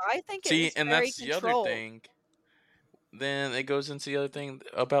Mm-hmm. so. I think it See, was and very that's the other controlled. thing. Then it goes into the other thing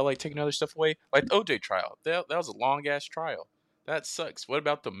about like taking other stuff away, like the OJ trial. That was a long ass trial. That sucks. What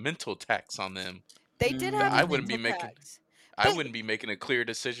about the mental tax on them? They did That have I a wouldn't Mm-hmm. be mental making. tax. I But wouldn't be making a clear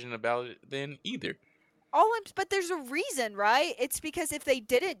decision about it then either. but there's a reason, right? It's because if they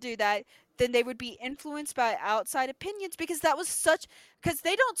didn't do that, then they would be influenced by outside opinions because that was such because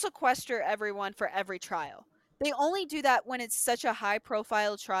they don't sequester everyone for every trial. They only do that when it's such a high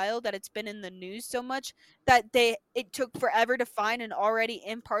profile trial that it's been in the news so much that it took forever to find an already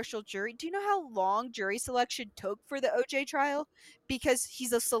impartial jury. Do you know how long jury selection took for the OJ trial? Because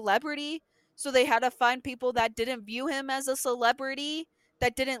he's a celebrity, so they had to find people that didn't view him as a celebrity,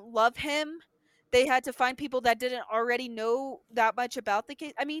 that didn't love him. They had to find people that didn't already know that much about the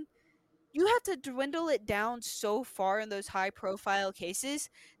case. I mean, you have to dwindle it down so far in those high profile cases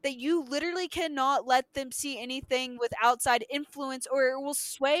that you literally cannot let them see anything with outside influence or it will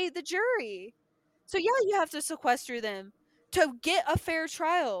sway the jury. So yeah, you have to sequester them to get a fair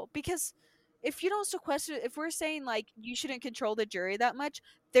trial because if you don't sequester if we're saying like you shouldn't control the jury that much,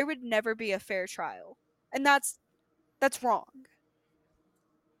 there would never be a fair trial. And that's wrong.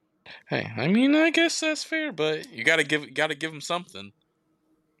 Hey, I mean, I guess that's fair, but you gotta give them something.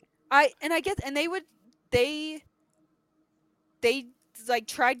 I get and they they like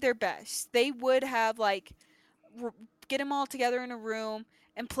tried their best. They would have like r- get them all together in a room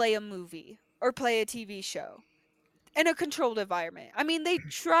and play a movie or play a TV show in a controlled environment. I mean, they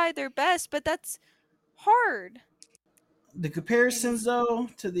try their best, but that's hard. The And comparisons though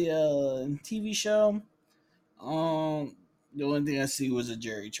to the TV show, the only thing I see was a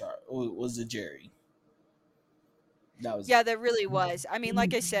Jerry chart. Was a Jerry. That was yeah, it. that really was. I mean,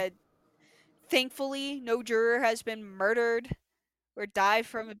 like I said, thankfully, no juror has been murdered or died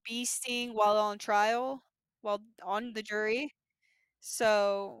from a bee sting while on trial, while on the jury.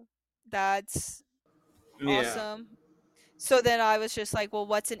 So that's Yeah. awesome. So then I was just like, well,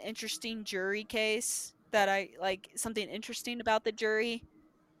 what's an interesting jury case that I like, something interesting about the jury?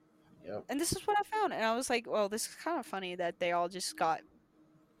 Yep. And this is what I found. And I was like, well, this is kind of funny that they all just got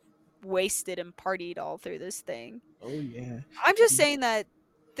wasted and partied all through this thing. Oh yeah. I'm just saying that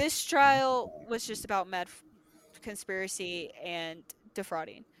this trial was just about conspiracy and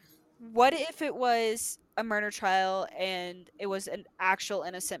defrauding. What if it was a murder trial and it was an actual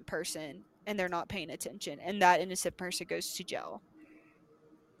innocent person and they're not paying attention and that innocent person goes to jail?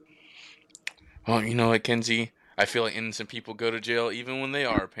 Well, you know what, Kenzie? I feel like innocent people go to jail even when they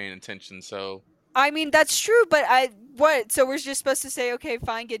are paying attention. So I mean, that's true, but what? So we're just supposed to say, okay,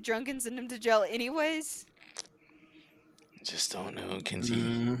 fine, get drunk and send him to jail anyways? just don't know, Kenzie.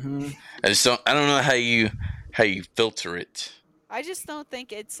 Mm-hmm. I just don't. I don't know how you filter it. I just don't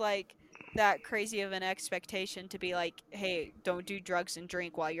think it's like that crazy of an expectation to be like, hey, don't do drugs and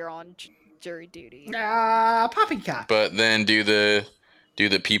drink while you're on jury duty. Ah, poppycock. But then do the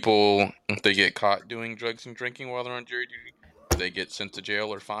people, if they get caught doing drugs and drinking while they're on jury duty, do they get sent to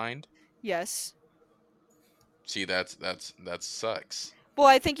jail or fined? Yes. See, that sucks. Well,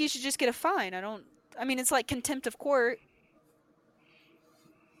 I think you should just get a fine. I mean, it's like contempt of court.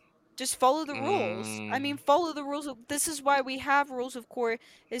 Just follow the rules. I Mm, mean, follow the rules. This is why we have rules of court,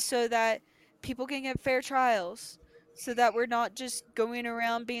 is so that people can get fair trials. So that we're not just going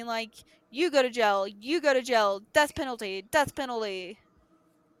around being like, you go to jail, you go to jail, death penalty, death penalty.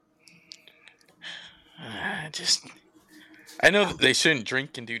 just I know that they shouldn't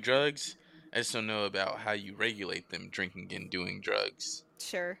drink and do drugs. I just don't know about how you regulate them drinking and doing drugs.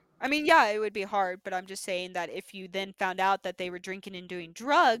 Sure. I mean, yeah, it would be hard, but I'm just saying that if you then found out that they were drinking and doing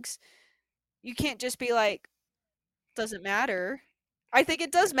drugs, you can't just be like, doesn't matter. I think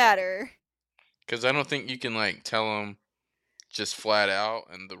it does matter. Because I don't think you can like tell them just flat out,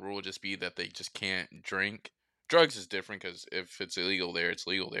 and the rule just be that they just can't drink. Drugs is different because if it's illegal there, it's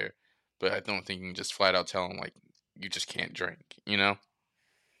legal there. But I don't think you can just flat out tell them like you just can't drink. You know?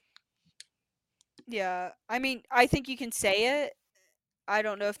 Yeah. I mean, I think you can say it. I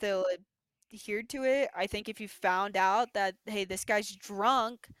don't know if they'll adhere to it. I think if you found out that, hey, this guy's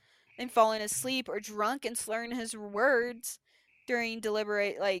drunk and falling asleep or drunk and slurring his words during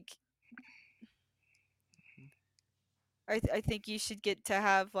deliberate, like, I think you should get to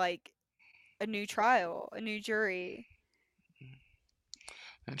have, like, a new trial, a new jury.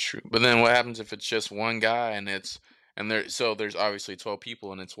 That's true. But then what happens if it's just one guy there's obviously 12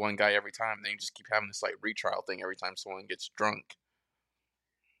 people and it's one guy every time? They just keep having this like retrial thing every time someone gets drunk.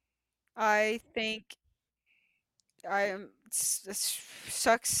 I think I am.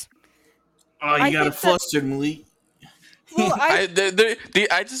 Sucks. Oh, I you got it think that. flustered, Malik. Well,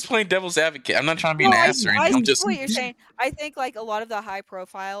 I just playing devil's advocate. I'm not trying to be an well, ass or I anything. I'm see just what you're saying. I think like a lot of the high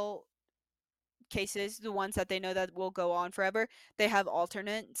profile cases, the ones that they know that will go on forever, they have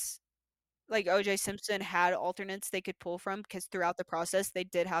alternates. Like OJ Simpson had alternates they could pull from because throughout the process they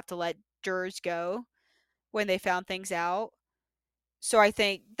did have to let jurors go when they found things out. So I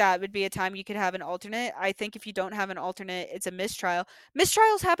think that would be a time you could have an alternate. I think if you don't have an alternate, it's a mistrial.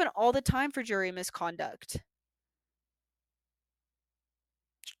 Mistrials happen all the time for jury misconduct.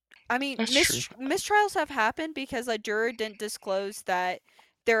 I mean, that's true. mistrials have happened because a juror didn't disclose that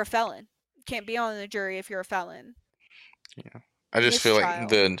they're a felon. Can't be on the jury if you're a felon. Yeah. I just feel like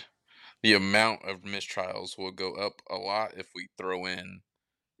Mistrial. the amount of mistrials will go up a lot if we throw in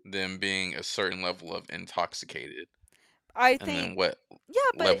them being a certain level of intoxicated. I And then think, what yeah,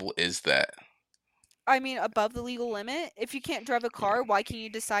 but level is that? I mean, above the legal limit. If you can't drive a Yeah. car, why can you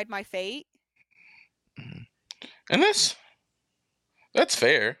decide my fate? Mhm. And that's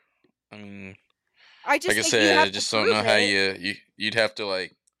fair. I mean, I like just I think you said, I have to just don't prove know how it. you'd have to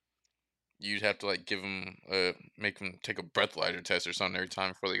like give them make them take a breathalyzer test or something every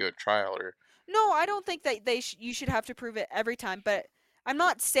time before they go to trial or No, I don't think that you should have to prove it every time, but I'm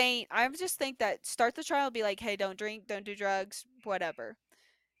not saying I just think that start the trial be like, "Hey, don't drink, don't do drugs, whatever."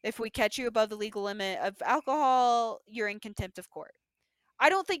 If we catch you above the legal limit of alcohol, you're in contempt of court. I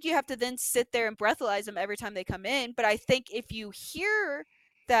don't think you have to then sit there and breathalyze them every time they come in, but I think if you hear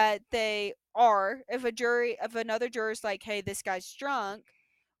that they are, if another juror's like, "Hey, this guy's drunk,"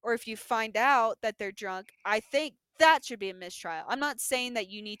 or if you find out that they're drunk, I think that should be a mistrial. I'm not saying that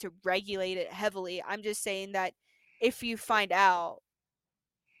you need to regulate it heavily. I'm just saying that if you find out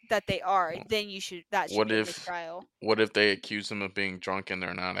that they are, then that should what be a if mistrial. what if they accuse them of being drunk and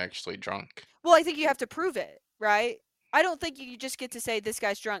they're not actually drunk? Well, I think you have to prove it, right? I don't think you just get to say this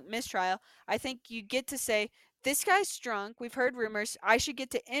guy's drunk, mistrial. I think you get to say this guy's drunk. We've heard rumors. I should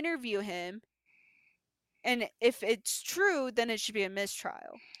get to interview him, and if it's true, then it should be a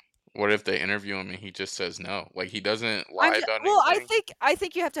mistrial. What if they interview him and he just says no? Like he doesn't I'm lie just, about well, anything? I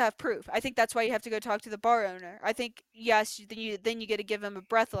think you have to have proof. I think that's why you have to go talk to the bar owner. I think yes, then you get to give him a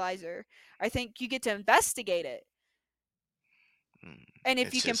breathalyzer. I think you get to investigate it. Mm, And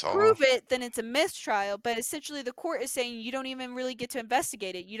if you It's can just all prove it, then it's a mistrial. But essentially, the court is saying you don't even really get to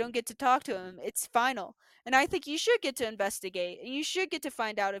investigate it. You don't get to talk to him. It's final. And I think you should get to investigate. And you should get to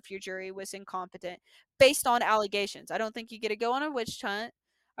find out if your jury was incompetent based on allegations. I don't think you get to go on a witch hunt.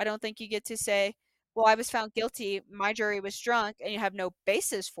 I don't think you get to say, well, I was found guilty. My jury was drunk, and you have no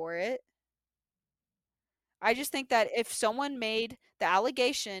basis for it. I just think that if someone made the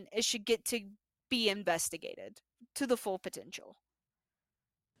allegation, it should get to be investigated to the full potential.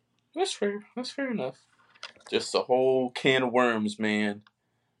 that's fair. That's fair enough. Just a whole can of worms, man.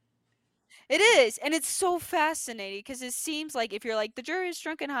 It is, and it's so fascinating because it seems like if you're like the jury is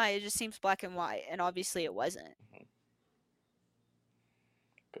drunk and high, it just seems black and white, and obviously it wasn't.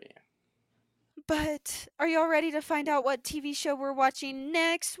 But yeah. But are y'all ready to find out what TV show we're watching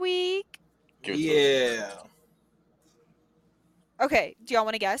next week? Give it to us. Yeah. Okay, do y'all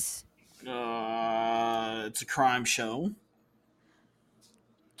want to guess? It's a crime show.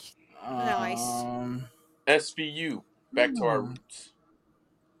 Nice. Um, SVU. Back to our hmm, roots.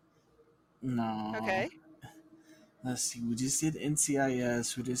 no. Okay. Let's see. We just did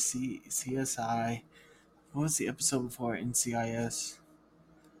NCIS. We did CSI. What was the episode before NCIS?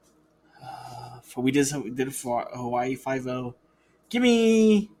 For we did it for Hawaii 5-0. Give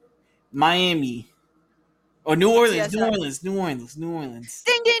me Miami or New What's Orleans. New CSI? Orleans. New Orleans. New Orleans.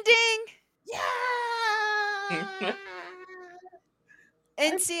 Ding ding ding! Yeah. I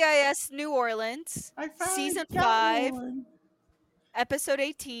NCIS New Orleans, I finally season got 5, one. episode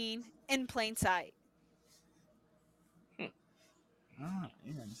 18, In Plain Sight. Ah,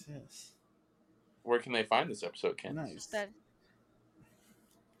 yes. Where can they find this episode, Kens? Nice. That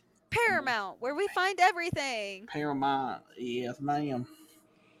Paramount, where we find everything. Paramount. Yes, ma'am.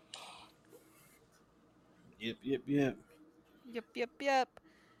 Yep. Yep, yep, yep.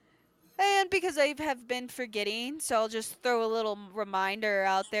 And because I have been forgetting, so I'll just throw a little reminder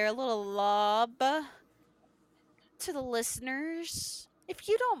out there, a little lob to the listeners. If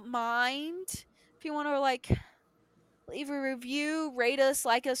you don't mind, if you want to like leave a review, rate us,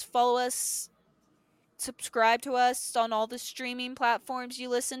 like us, follow us, subscribe to us on all the streaming platforms you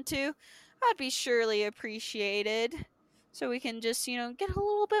listen to, I'd be surely appreciated. So we can just, get a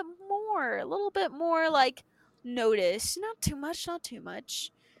little bit more like notice. Not too much, not too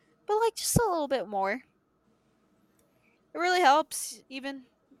much, but like just a little bit more. It really helps, even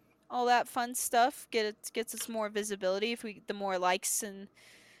all that fun stuff gets us more visibility if we the more likes and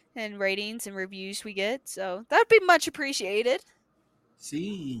ratings and reviews we get. So that'd be much appreciated.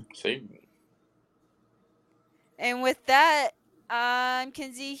 See. See, And with that, I'm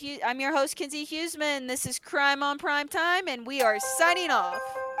your host Kinsey Huseman. This is Crime on Prime Time, and we are signing off.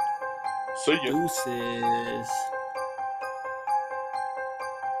 see ya. Deuces.